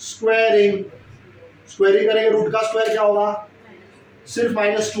स्क्वायरिंग. स्क्वायरिंग करेंगे, रूट का स्क्वायर क्या होगा? सिर्फ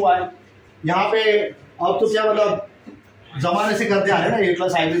माइनस 2i. यहाँ पे अब तो क्या मतलब जमाने से करते आ रहे हैं ना, a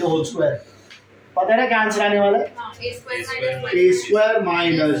plus i b the whole square. पता है ना क्या आंसर आने वाला है? a square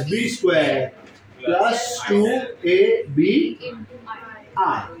minus b square plus 2ab i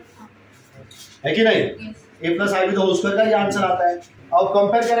है कि नहीं? a plus i b the whole square का ये आंसर आता है. अब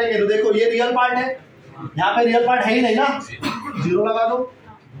कंपेयर करेंगे तो देखो ये रियल पार्ट है, यहाँ पे रियल पार्ट है ही नहीं ना, 0 लगा दो.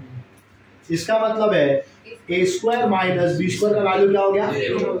 इसका मतलब है a square minus b square का वैल्यू क्या हो गया?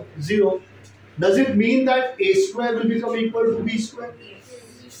 0. Does it mean that a square will become equal to b square?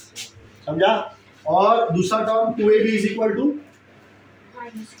 समझा? और दूसरा term 2ab is equal to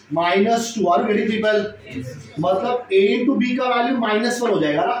minus 2. Are getting people? मतलब a इंटू b का वैल्यू माइनस 1 हो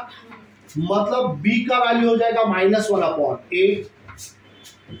जाएगा ना, मतलब b का वैल्यू हो जाएगा माइनस 1 अपॉन a.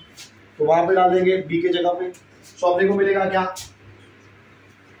 तो वहां पे डाल देंगे b के जगह पे. सो अपने को मिलेगा क्या?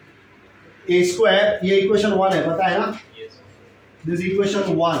 a स्क्वायर, ये इक्वेशन 1 है, पता है ना? This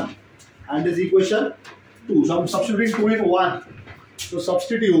equation 1 and this equation 2. सो हम substituting 2 in 1. So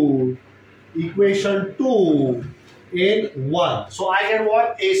substitute equation 2 in 1. So I get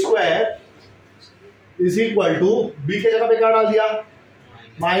what? A square is equal to b के जगह पे क्या डाल दिया?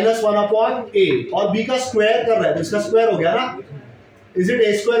 Minus 1 upon a. और b का स्क्वायर कर रहा है तो इसका स्क्वायर हो गया ना. Is it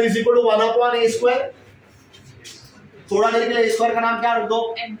a square is equal to 1 upon a square? थोड़ा देर के लिए a स्क्वायर का नाम क्या रख दो?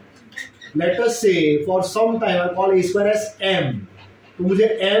 Let us say for some time I call a square as m. तो मुझे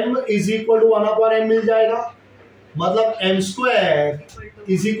m is equal to 1 upon m मिल जाएगा. मतलब m square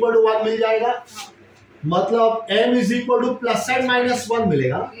is equal to 1 मिल जाएगा. मतलब m is equal two plus and minus 1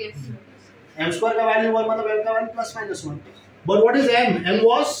 मिलेगा. m स्क्वायर का value 1 मतलब m का value plus minus 1. But what is m? m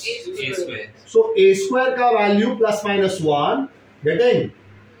was a square. So a square का value plus minus 1. Getting?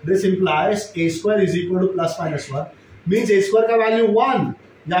 This implies a square is equal two plus minus 1 means a square का value 1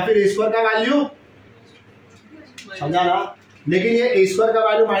 या फिर a square का value, समझा ना? लेकिन ये a square का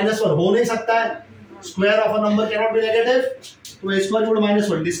वैल्यू माइनस 1 हो नहीं सकता है. Square of a number can not be negative. तो a square equal to minus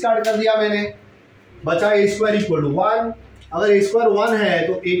 1 discard कर दिया मैंने, बचा a स्क्वायर इक्वल टू 1. अगर a स्क्वायर 1 है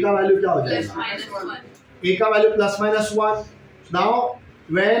तो a का वैल्यू क्या हो जाएगा? a का value plus minus 1. Now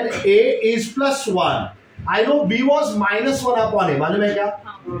when a is plus 1 I know b was minus 1 upon a. मालूम है क्या?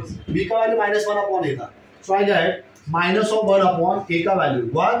 b का वैल्यू माइनस 1 अपॉन a था. सो I get minus of 1 upon a का value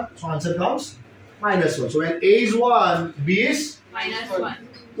 1. So answer comes minus 1. So when a is 1 b is minus 1.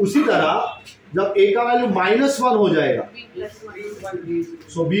 उसी तरह जब a का वैल्यू माइनस 1 हो जाएगा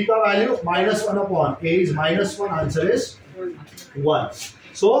सो b का value minus 1 upon a is minus 1. Answer is 1.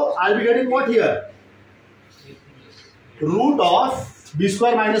 So I be getting what here? Root of b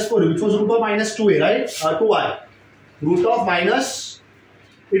square minus 4 which was root of minus 2a, right? 2i. Root of minus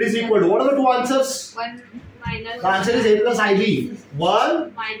It is equal to, what are the two answers? 1 minus. The answer is a plus ib.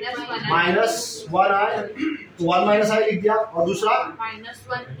 1 minus 1 i, तो 1 minus i लिख दिया, और दूसरा minus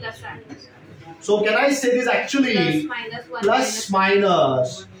 1 plus I. so can I say this actually plus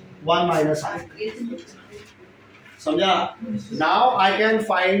minus 1 minus i? समझा? Now I can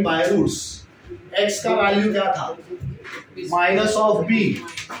find my roots. x का value क्या था? Minus of b,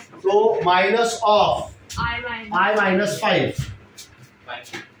 तो minus of I minus 5.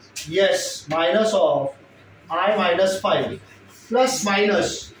 Yes, minus of I minus 5 plus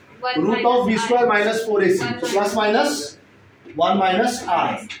minus root of b square minus 4ac. So plus minus 1 minus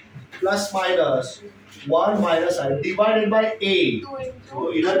I plus minus 1 minus I divided by a.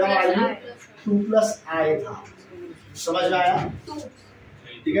 तो इधर का value 2 plus I था. समझ में आया?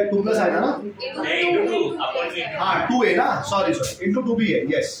 ठीक है, 2 plus I था ना? हाँ 2a ना, sorry into 2b है.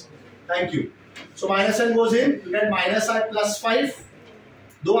 Yes, thank you. So minus n goes in, you get minus I plus 5.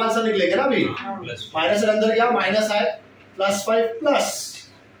 दो आंसर निकलेंगे ना अभी. माइनस अंदर गया, minus I plus 5 plus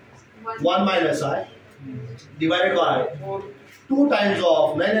 1 minus I divided by 2 times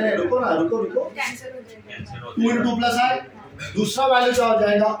of, नहीं रुको ना, रुको 2 into 2 plus I. दूसरा वैल्यू क्या हो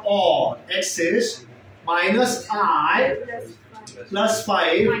जाएगा? और x is minus I plus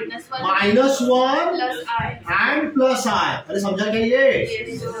 5 minus 1 and plus I. अरे समझा क्या ये?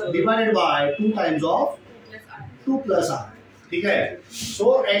 Divided by 2 times of 2 plus I. ठीक है,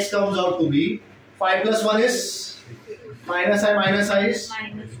 so x comes out to be 5 plus 1 is minus I is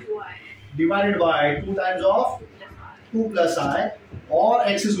divided by 2 times of 2 plus I, or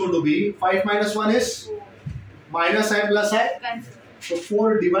x is going to be 5 minus 1 is minus I plus I, so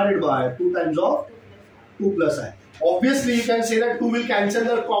 4 divided by 2 times of 2 plus I. Obviously you can say that 2 will cancel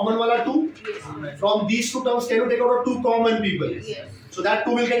the common wala 2. From these two terms, can you take out 2 common people? So that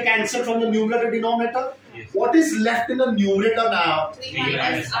 2 will get cancelled from the numerator denominator. What is left in the numerator now? 3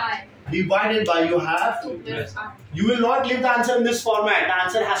 minus I Divided by, you have 2 plus I. You will not leave the answer in this format. The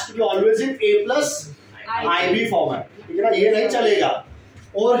answer has to be always in a plus ib format. ठीक है ना, ये नहीं चलेगा.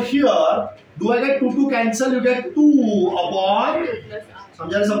 Or here, do I get 2 cancel? You get 2 upon.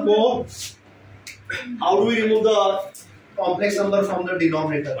 समझा सबको? How do we remove the complex number from the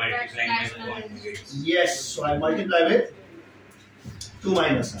denominator? Yes, so I multiply with 2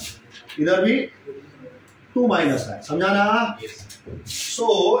 minus I. इधर भी 2 minus I. समझा ना?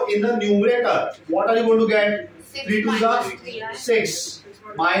 So in the numerator, what are you going to get? 3 to the 6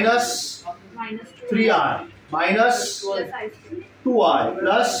 minus 3i minus 2i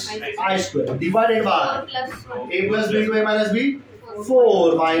plus I square divided by a plus b to a minus b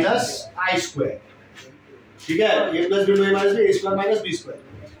 4 minus I square. ठीक है, a plus b to a minus b a square minus b square.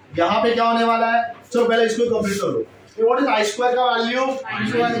 यहाँ पे क्या होने वाला है? चलो पहले इसको कंप्लीट कर लो. What is I square का value?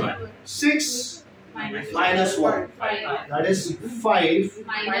 6 minus 1. That is 5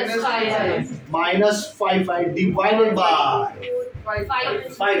 minus 5 I divided by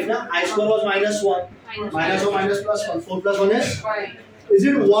 5 ना. I square was minus 1. Minus or minus plus 1. 4 plus 1 is? Is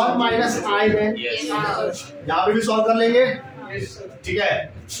it 1 minus I then? यहाँ पे भी सॉल्व कर लेंगे. ठीक है,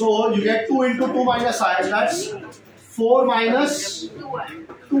 so you get 2 into 2 minus I, that's 4 minus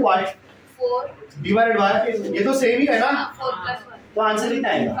 2I 4 divided by, ये तो सेम ही है ना, 4 plus 1 तो आंसर कितना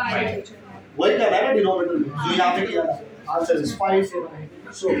आएगा? 5. वही कर रहा है ना डिनोमिनेटर में, जो यहाँ पे किया था. Answer is 5.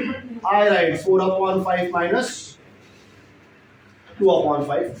 so I write 4 upon 5 minus 2 upon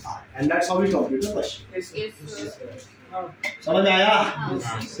 5 and that's how we complete the question. समझ आया?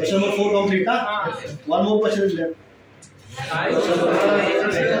 क्वेश्चन नंबर 4 कंप्लीट था. one more question is left.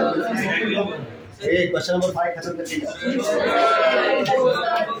 Question number 5 खत्म कर दिया.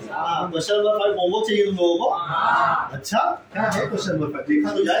 क्वेश्चन नंबर 5 होमवर्क चाहिए तुम लोगों को? अच्छा, क्या है क्वेश्चन नंबर 5? देखा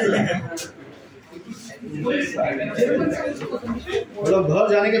तो जाएगा. मतलब घर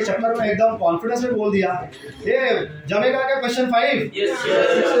जाने के चक्कर में एकदम कॉन्फिडेंस में बोल दिया. ये जमेगा क्या क्वेश्चन 5?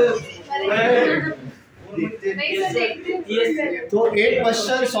 तो एक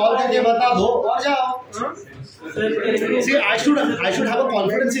क्वेश्चन सॉल्व करके बता दो और जाओ. See, I should have a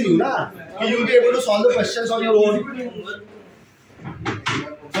confidence in you, ना, कि you will be able to solve the questions on your own.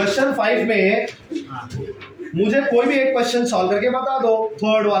 Question 5 में मुझे कोई भी एक क्वेश्चन सॉल्व करके बता दो.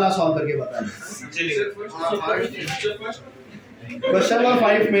 थर्ड वाला सॉल्व करके बता दो. क्वेश्चन नंबर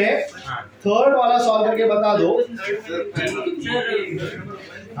 5 में थर्ड वाला सॉल्व करके बता दो.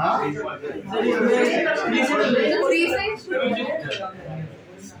 हाँ,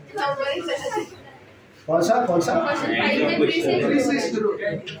 कौन सा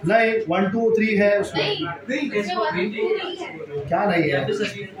नहीं 1 2 3 है उसमें. क्या नहीं है?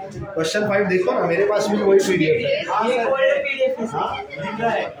 क्वेश्चन 5 देखो ना, मेरे पास भी वही पीडीएफ है.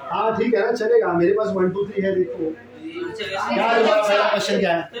 हाँ ठीक है ना, चलेगा. मेरे पास 1 2 3 है, देखो. क्या तुम्हारा पहला क्वेश्चन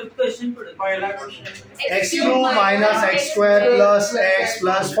क्या है? x cube minus x square plus x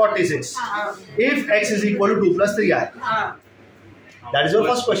plus 46 if x is equal to 2 plus 3i. That is your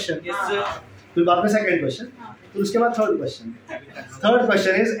first question. फिर बाद में सेकंड क्वेश्चन, फिर उसके बाद third question. Third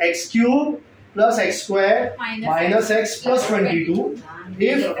question is x cube plus x square minus x plus 22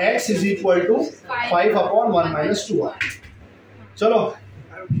 if x is equal to 5 upon 1 minus 2i. चलो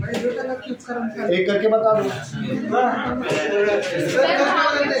एक करके बता दो.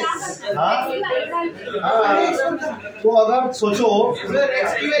 तो अगर सोचो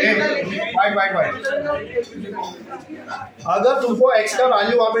वाइट अगर तुमको x का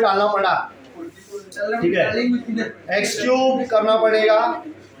वैल्यू वहां पे डालना पड़ा, ठीक है, x क्यूब करना पड़ेगा,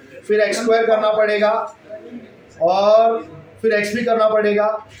 फिर x स्क्वायर करना पड़ेगा और फिर x भी करना पड़ेगा.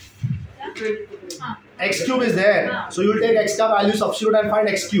 x cube is there, so you will take x का value substitute and find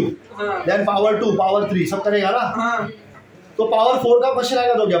x cube, then power 2 power 3 सब करेगा ना. तो पावर 4 का क्वेश्चन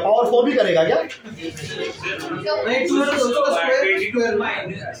आएगा तो क्या पावर 4 भी करेगा क्या?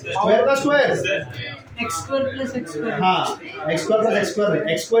 स्क्वायर का square, x square plus x square. हाँ x square plus x square नहीं,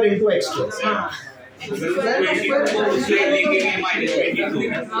 x square into x square.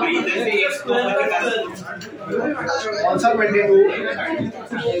 कौन सा 22?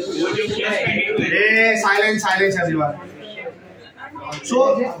 Silence everyone. सो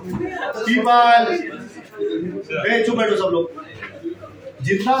पीपल चुप बैठो सब लोग.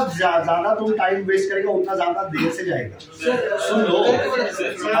 जितना ज्यादा तुम टाइम वेस्ट करेगा उतना ज्यादा देर से जाएगा. सुन लो,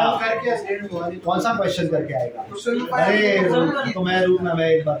 कौन सा क्वेश्चन करके आएगा? अरे तो मैं रूम में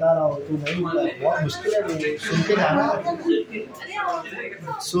मैं बता रहा हूँ, तू नहीं, बहुत मुश्किल है. सुन के जाना,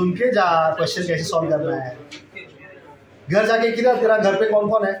 सुन के जा क्वेश्चन कैसे सॉल्व करना है. घर जाके किधर, तेरा घर पे कौन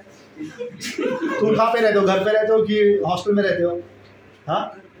कौन है? तुम कहाँ पे रहते हो? घर पे रहते हो कि हॉस्टल में रहते हो? हाँ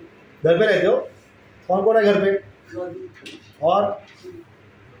घर पे रहते हो. कौन कौन है घर पे? और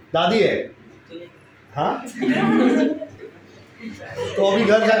दादी है. हाँ तो अभी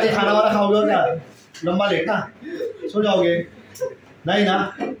घर जाके खाना वाना खाओगे और क्या लंबा लेट ना सो जाओगे? नहीं ना,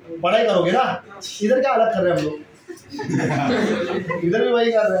 पढ़ाई करोगे ना. इधर क्या अलग कर रहे हैं हम लोग? इधर भी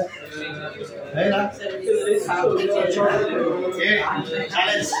वही कर रहे हैं, है ना.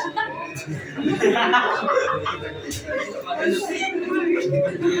 Challenge.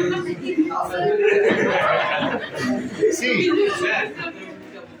 See,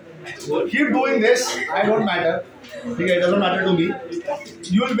 keep doing this. I don't matter. ठीक है, it doesn't matter to me.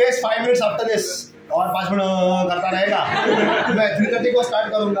 You will waste 5 minutes after this. और 5 मिनट करता रहेगा. मैं 3:30 को स्टार्ट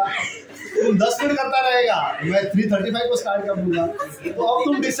करूंगा. तुम 10 मिनट करता रहेगा, मैं 3:35 को स्टार्ट कर दूंगा. तो अब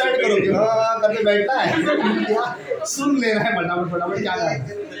तुम डिसाइड करोगे हाँ करके बैठना है, सुन लेना है फटाफट क्या करना है.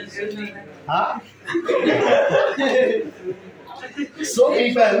 हाँ so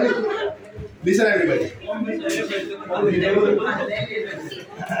people listen everybody.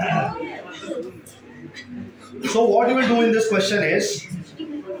 So what you will do in this question is,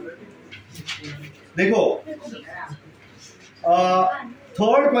 देखो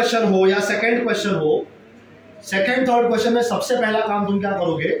थर्ड क्वेश्चन हो या सेकंड क्वेश्चन हो, सेकंड थर्ड क्वेश्चन में सबसे पहला काम तुम क्या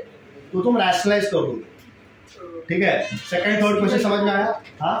करोगे? तो तुम रैशनलाइज करोगे. ठीक है, सेकंड थर्ड क्वेश्चन समझ में आया?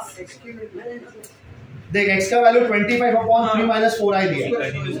 हाँ देख, x का वैल्यू 25 अपॉन 3 माइनस 4i दिया,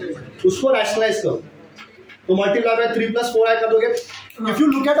 उसको रैशनलाइज करो. तो मल्टीप्लाई बाय 3 प्लस 4i कर दोगे. If you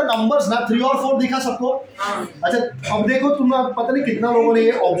look at the numbers ना, 3 और 4 दिखा सबको? अच्छा अब देखो, तुम पता नहीं कितना लोगों ने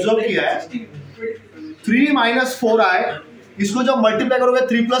ये ऑब्जर्व किया है. 3 माइनस 4i, इसको जब मल्टीप्लाई करोगे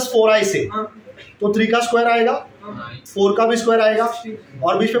 3 प्लस 4i से, तो 3 का स्क्वायर आएगा, 4 का भी स्क्वायर आएगा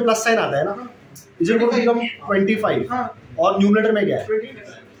और बीच में प्लस साइन आता है ना. Is it going to become 25 और न्यूमरेटर में क्या है?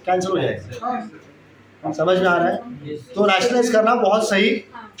 कैंसिल हो जाएगा. समझ में आ रहा है? तो रैशनलाइज करना बहुत सही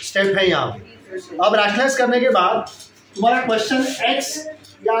स्टेप है यहाँ. अब रैशनलाइज करने के बाद तुम्हारा क्वेश्चन x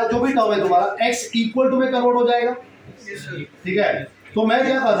या जो भी टर्म है तुम्हारा x इक्वल टू में कन्वर्ट हो जाएगा. ठीक है, तो मैं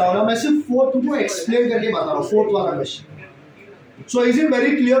क्या कर रहा हूँ ना, मैं सिर्फ फोर्थ तुमको एक्सप्लेन करके बता रहा हूँ, फोर्थ वाला question. So is it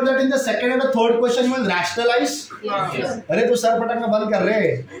very clear that in the second and the third question you will rationalize? अरे तो सर पटकना बंद कर रहे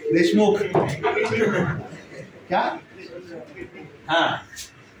देशमुख. क्या? हाँ.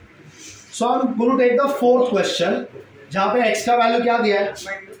 So I'm going to take the fourth question, जहाँ पे x का वैल्यू क्या दिया है?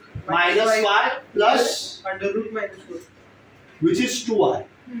 -y plus which is 2y.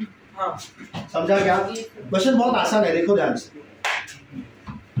 समझा क्या? क्वेश्चन बहुत आसान है, देखो ध्यान से.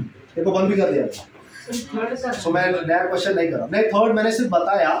 देखो बंद भी कर दिया. So मैं नया क्वेश्चन नहीं कर रहा. नहीं, थर्ड मैंने सिर्फ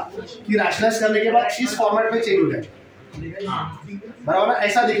बताया कि रैशनलाइज करने के बाद इस फॉर्मेट में चेंज हो जाएगा. बराबर ना,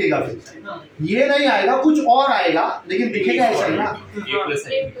 ऐसा दिखेगा. फिर ये नहीं आएगा, कुछ और आएगा, लेकिन दिखेगा ऐसा ही ना.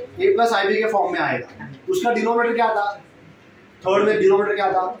 a प्लस आई के फॉर्म में आएगा. उसका डिनोमिनेटर क्या था? थर्ड में डिनोमिनेटर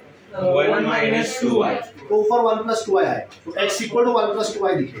क्या था? 1 minus 2y. तो ऊपर 1 + 2i आएगा, तो x = 1 +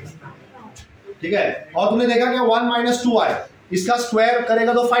 2i दिखेगा। ठीक है, और तुमने देखा क्या 1 - 2i, इसका स्क्वायर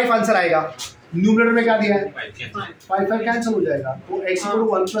करेगा तो 5 आंसर आएगा। न्यूमरेटर में क्या दिया है 5 कैंसिल हो जाएगा, तो x =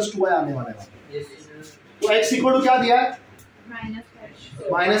 1 + 2i आने वाला है। तो x = क्या दिया है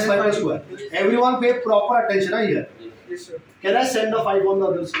 -5 + 2i। एवरीवन पे प्रॉपर अटेंशन है here. Can I send the 5 on the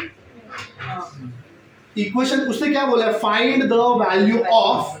other side? Equation उसने क्या बोला है, फाइंड द वैल्यू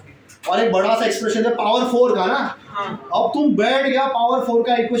ऑफ, और एक बड़ा सा एक्सप्रेशन है पावर 4 का ना। अब तुम बैठ गया पावर 4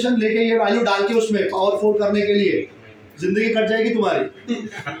 का इक्वेशन लेके, ये वैल्यू डाल के उसमें पावर 4 करने के लिए जिंदगी कट जाएगी तुम्हारी,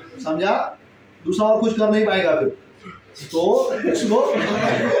 समझा? दूसरा और कुछ कर नहीं पाएगा फिर। तो इसको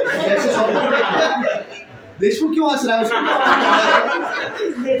कैसे सॉल्व करेंगे? देशमुख क्यों हंस रहा है उसको?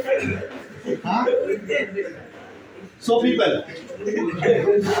 हाँ? So people,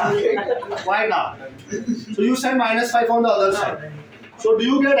 why not? So you said -5 on the other side. So do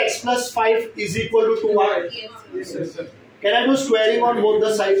you get x + 5 is equal to 2y? Yes. Can I do squaring on both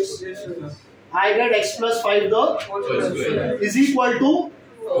the sides? I get x + 5 the is equal to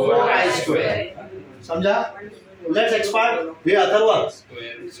 4i square. समझा? Let's expand. ये Atharva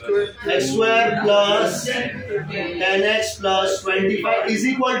x² plus 10x plus 25 is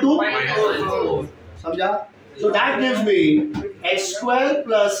equal to समझा? So that gives me x²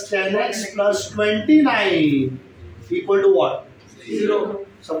 plus 10x plus 29 equal to what? 0.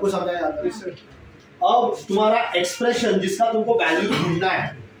 सबको समझा याद है? अब तुम्हारा expression जिसका तुमको वैल्यू ढूंढना है,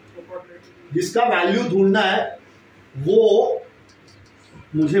 जिसका वैल्यू ढूंढना है वो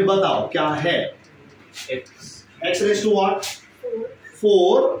मुझे बताओ क्या है? x raised to what?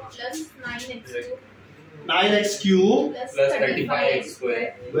 4 Plus 9x cube 9x cube plus 35x square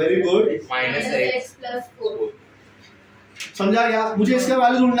very good minus x plus 4. समझा क्या? मुझे इसका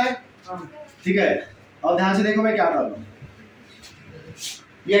वैल्यू ढूंढना है। ठीक है, अब ध्यान से देखो मैं क्या कर रहा हूँ।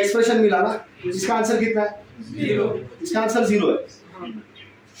 ये एक्सप्रेशन मिला ना, इसका आंसर कितना है? 0। इसका आंसर 0 है।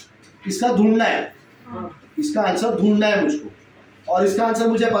 इसका ढूंढना है, इसका आंसर ढूंढना है मुझको, और इसका आंसर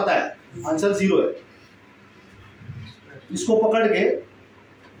मुझे पता है, आंसर 0 है। इसको पकड़ के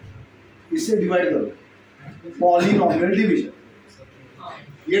इससे डिवाइड करो, पॉलिनोमियल डिवीजन।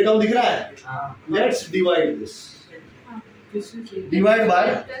 ये टर्म दिख रहा है? Let's divide this, divide by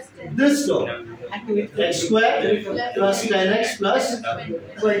this term x² plus 10x plus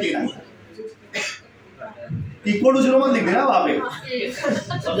 29 equal to 0 मत लिख देना वहां पे,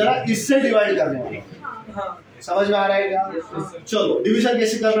 समझा? इससे डिवाइड करने वाला। समझ में आ रहा है क्या? चलो डिवीजन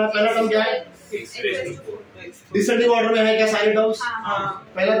कैसे करना है? पहला टर्म क्या है? डिसेंडिंग ऑर्डर में है क्या सारे टर्म्स?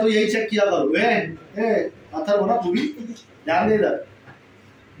 पहला तो यही चेक किया करो। अथर हो ना तू भी, ध्यान दे इधर।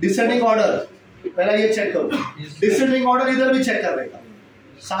 डिसेंडिंग ऑर्डर पहला ये चेक करो। डिसेंडिंग ऑर्डर इधर भी चेक करने का,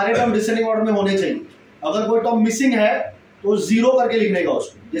 सारे टर्म डिसेंडिंग ऑर्डर में होने चाहिए। अगर कोई टर्म मिसिंग है तो 0 करके लिखने का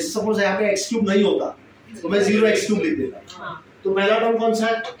उसको। जैसे सपोज यहाँ पे x³ नहीं होता तो मैं 0x³ लिख देता। तो पहला टर्म कौन सा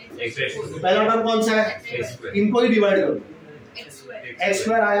है? पहला टर्म कौन सा है? इनको ही डिवाइड करो।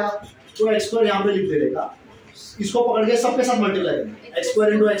 x² आया तो x² यहाँ पे लिख देगा, इसको पकड़ के सबके साथ मल्टीप्लाई करना। x²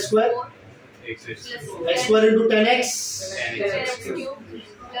 into x² x² into 10x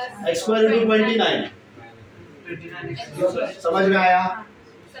x² into 29। समझ में आया?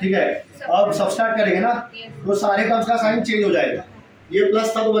 ठीक है, अब सब स्टार्ट करेंगे ना तो सारे टर्म्स का साइन चेंज हो जाएगा। ये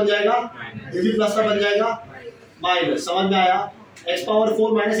प्लस था तो बन जाएगा, ये भी प्लस था बन जाएगा माइनस। समझ में आया? x⁴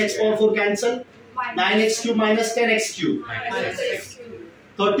 minus x⁴ cancel, 9x³ minus 10x³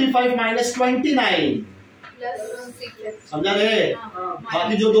 35 minus 29। समझा गए?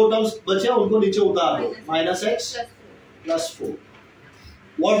 बाकी जो दो टर्म्स बचे उनको नीचे उतार दो, -x plus 4।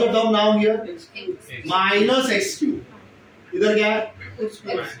 What's the term now here? -x³। इधर क्या है?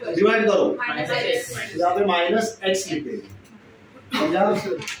 डिवाइड करो, यहाँ पे -x लिख देंगे। समझा?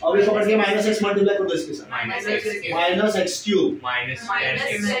 अब ये पकड़ के -x मल्टीप्लाई कर दो इसके साथ, -x³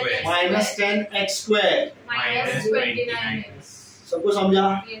 -10x² सबको समझा?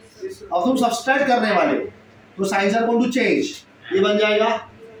 अब तुम सब्सट्रैक्ट करने वाले हो तो science are going to change. ये बन जाएगा,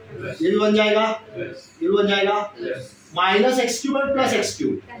 ये भी बन जाएगा, ये भी बन जाएगा। -x³ and plus x³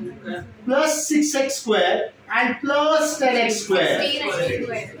 plus 6x² and plus 10x²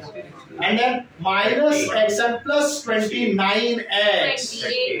 and then -x and plus 29x।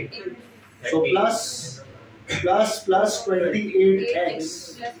 So plus 28x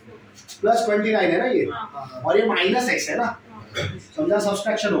plus 29 है ना ये, और ये -x है ना, समझा?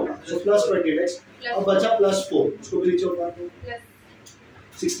 सब्सट्रैक्शन होगा। So plus 28x। अब बचा +4, उसको भी नीचे उतार दो।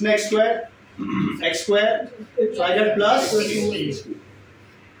 16x² x², so I get plus 16।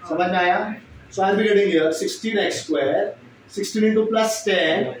 समझ में आया? So I'll be getting here 16x², 16 into plus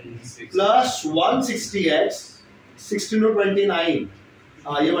 10 plus 160x, 16 to 29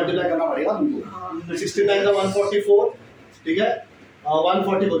 ये मल्टीप्लाई करना पड़ेगा तुमको। 60 टाइम्स 144, ठीक है,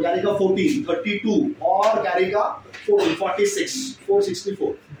 144 कैरी का 14, 32 और कैरी का 14, 46,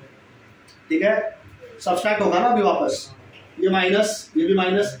 464, ठीक है। सब्सट्रैक्ट होगा ना अभी वापस, ये माइनस, ये भी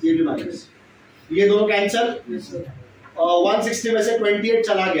माइनस, ये भी माइनस, ये दोनों कैंसिल। 160 में से 28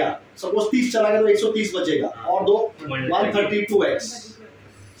 चला गया, सपोज 30 चला गया तो 130 बचेगा, और दो 132x,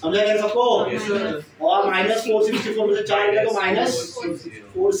 समझा गया सबको? और माइनस 464 में से 4 गया तो माइनस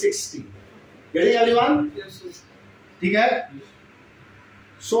 460। Getting everyone? ठीक है।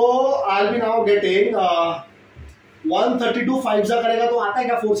 सो I will be now getting 132 5 जा करेगा तो आता है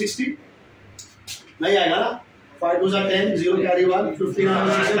क्या 460? नहीं आएगा ना। 5 2 10, 0 कैरी 1, 15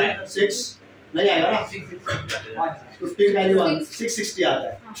 6 नहीं आएगा ना। 15 कैरी 1, 660 आता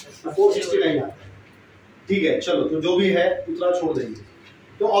है, 460 नहीं आता। ठीक है, चलो तो जो भी है उतना छोड़ देंगे।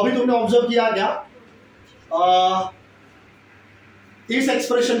 तो अभी तुमने ऑब्जर्व किया क्या, इस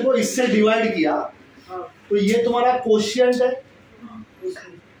एक्सप्रेशन को इससे डिवाइड किया तो ये तुम्हारा कोशिएंट है।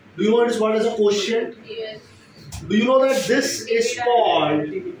 Do you know it is what is a quotient? Do you know that this is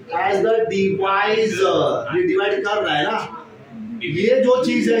called as the divisor? ये डिवाइड कर रहा है ना, ये जो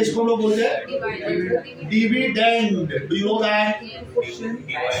चीज है इसको हम लोग बोलते हैं dividend. Do you know that?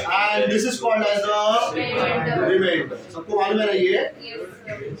 And this is called as the remainder. सबको मालूम है ना ये?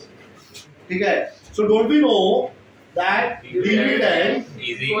 ठीक है। So don't we know that dividend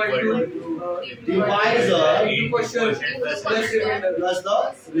is equal to divisor plus the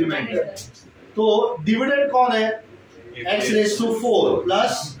remainder. तो डिविडेंड कौन है? x raise to 4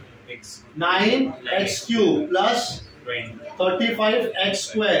 plus 9x cube plus 35x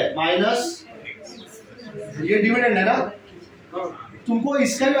square minus, ये डिविडेंड है ना। तुमको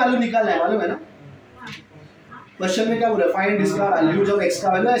इसका भी वैल्यू निकालना है, मालूम है ना। क्वेश्चन में क्या बोला, फाइंड इसका वैल्यू, जब x का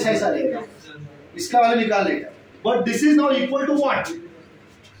वैल्यू ऐसा रहेगा इसका वैल्यू निकाल लेगा। But this is now equal to what?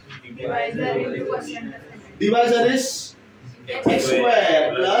 Divisor is x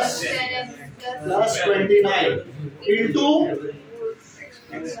square plus 29 into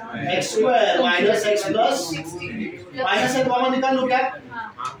x square minus x plus minus n common निकाल लो क्या?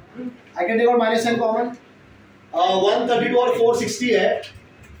 I can take out minus n common. 132 और 460 है,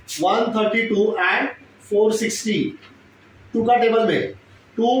 132 and 460 2 का टेबल में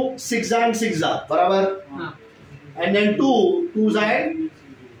 2 6 and 6 बराबर, and then 2 2 and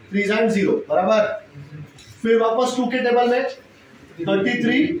 3 and 0 बराबर। फिर वापस 2 के टेबल में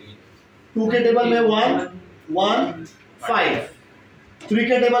 33, 2 के टेबल में 1 1 5, 3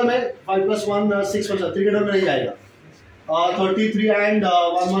 के टेबल में 5 plus 1 6 3 के टेबल में नहीं जाएगा। 33 and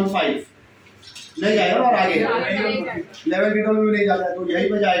 115 नहीं जाएगा ना, और आगे 11 के टेबल में भी नहीं जाता है, तो यहीं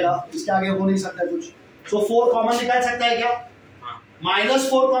पे जाएगा, इसके आगे हो नहीं सकता कुछ। सो 4 कॉमन निकाल सकता है क्या?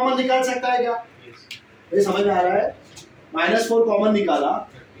 -4 कॉमन निकाल सकता है क्या? ये समझ में आ रहा है? -4 कॉमन निकाला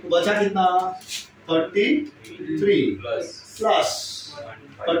तो बचा कितना? 33 plus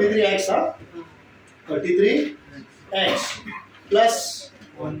 33x 33x plus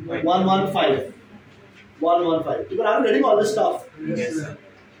 115 People are getting all this stuff. Yes, sir.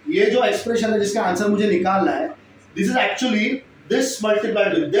 ये जो एक्सप्रेशन है जिसका आंसर मुझे निकालना है, this is actually this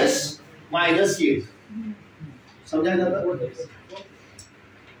multiplied with this minus ये, समझा जाता?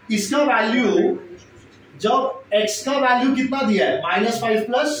 इसका वैल्यू, जब x का वैल्यू कितना दिया है -5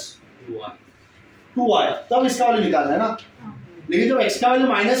 प्लस 2y, तब इसका वैल्यू निकालना है ना। लेकिन जब x का वैल्यू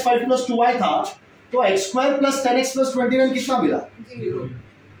 -5 प्लस 2y था तो x square plus 10x plus 29 कितना मिला? 0।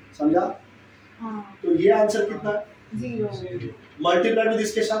 समझा? तो ये आंसर कितना है? मल्टीप्लाइड विद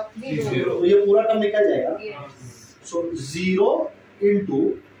इसके साथ 0, तो ये पूरा टर्म निकल जाएगा। सो 0 into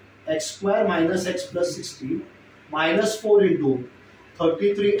x square minus x plus 16 -4 into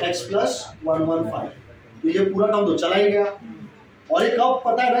 33x plus 115, तो ये पूरा टर्म तो चला ही गया। और ये कब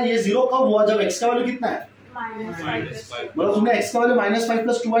पता है ना, ये 0 कब हुआ? जब x का वैल्यू कितना है? मतलब तुमने x का वैल्यू -5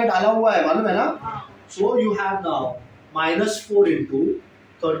 प्लस 2y डाला हुआ है, मालूम है ना। So you have now -4 into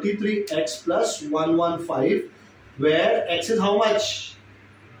 33x plus 115, where x is how much?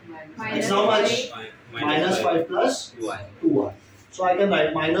 X how much? -5 plus 2y. So I can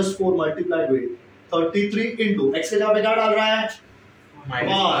write -4 multiplied with 33 into x के जगह पे क्या डाल रहा है?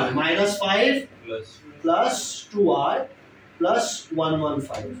 -5 plus 2y plus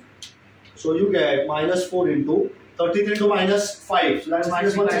 115. So you get -4 into 33 into -5. So that's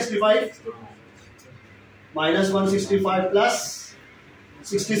 -165. -165 plus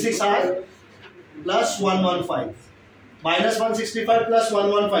 66 plus 115. -165 plus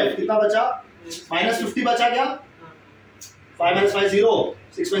 115 कितना बचा? -50 बचा क्या? 5 minus 5 0,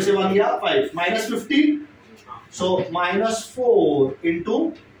 6 में से 1 गया 5, -50. So -4 into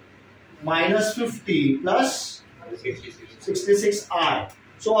 -50 plus 66R.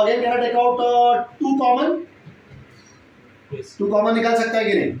 So again can I take out 2 common? 2 common निकाल सकता है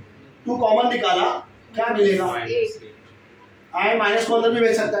कि नहीं? 2 common निकाला, क्या मिलेगा? I माइनस को अंदर भी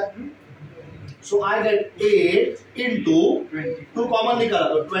भेज सकता है. So I get 8 into 2 common निकाला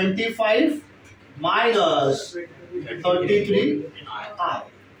तो 25 minus 33R.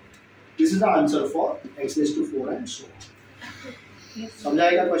 This is the answer for x raised to 4 and so on.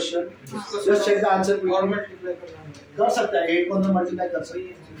 समझाएगा question? Just check the answer. कर सकता है 8 को अंदर मल्टीप्लाई कर सकते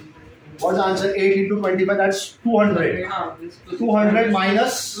हैं. What's the answer? 8 into 25, that's 200. 200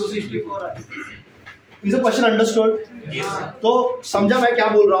 minus 264. Is the question understood? Yes. तो समझा मैं क्या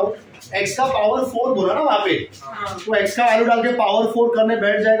बोल रहा हूँ? x का पावर 4 बोला ना वहाँ पे, तो x का वैल्यू डाल के पावर 4 करने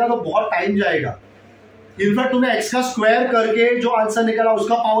बैठ जाएगा तो बहुत टाइम जाएगा. इनफैक्ट तुम्हें x का स्क्वायर करके जो आंसर निकला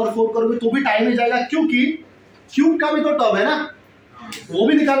उसका पावर 4 करोगे तो भी टाइम ही जाएगा, क्योंकि क्यूब का भी तो टर्म है ना, वो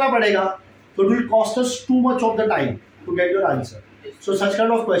भी निकालना पड़ेगा. तो it will cost us too much of the time to get your answer. So such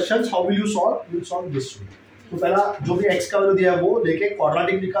kind of questions how will you solve? You will solve this way. तो पहला जो भी x का वैल्यू दिया है वो लेके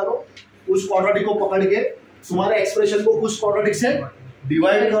क्वाड्रेटिक निकालो, उस क्वाड्रेटिक को पकड़ के तुम्हारे एक्सप्रेशन को उस क्वाड्रेटिक से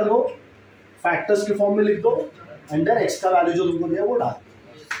डिवाइड कर दो, फैक्टर्स के फॉर्म में लिख दो, एंड देन x का वैल्यू जो तुमको दिया वो डाल.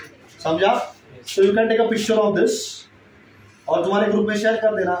 समझा? So you can take a picture of this और तुम्हारे ग्रुप में शेयर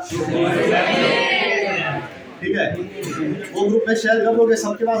कर देना. ठीक है, वो ग्रुप में शेयर कर दोगे,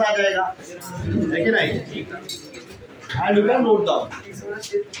 सबके पास आ जाएगा, है कि नहीं? And you can note down.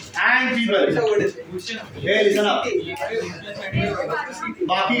 And people, hey, listen up.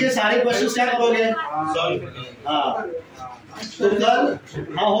 बाकी के सारे क्वेश्चंस क्या करोगे? हाँ, तो कल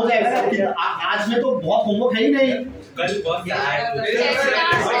हाँ हो जाएगा ना. आज में तो बहुत होमवर्क है ही नहीं. कल बहुत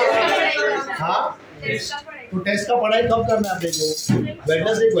हाँ, तो टेस्ट का पढ़ाई कब करना है आपको?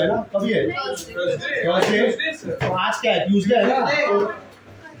 वेडनेसडे को है ना? कभी है? थर्सडे. तो आज क्या है? ट्यूसडे है ना? तो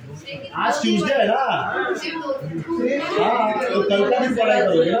आज ट्यूसडे है ना? हाँ, तो कल का दिन पढ़ाई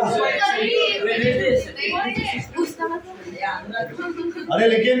करोगे ना? अरे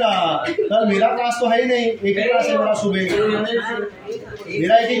लेकिन कल मेरा क्लास तो है ही नहीं. एक ही क्लास है मेरा सुबह.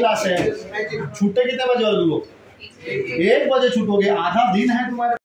 मेरा एक ही क्लास है. छूटे कितने बजे और 1 बजे छूटोगे? आधा दिन है तुम्हारे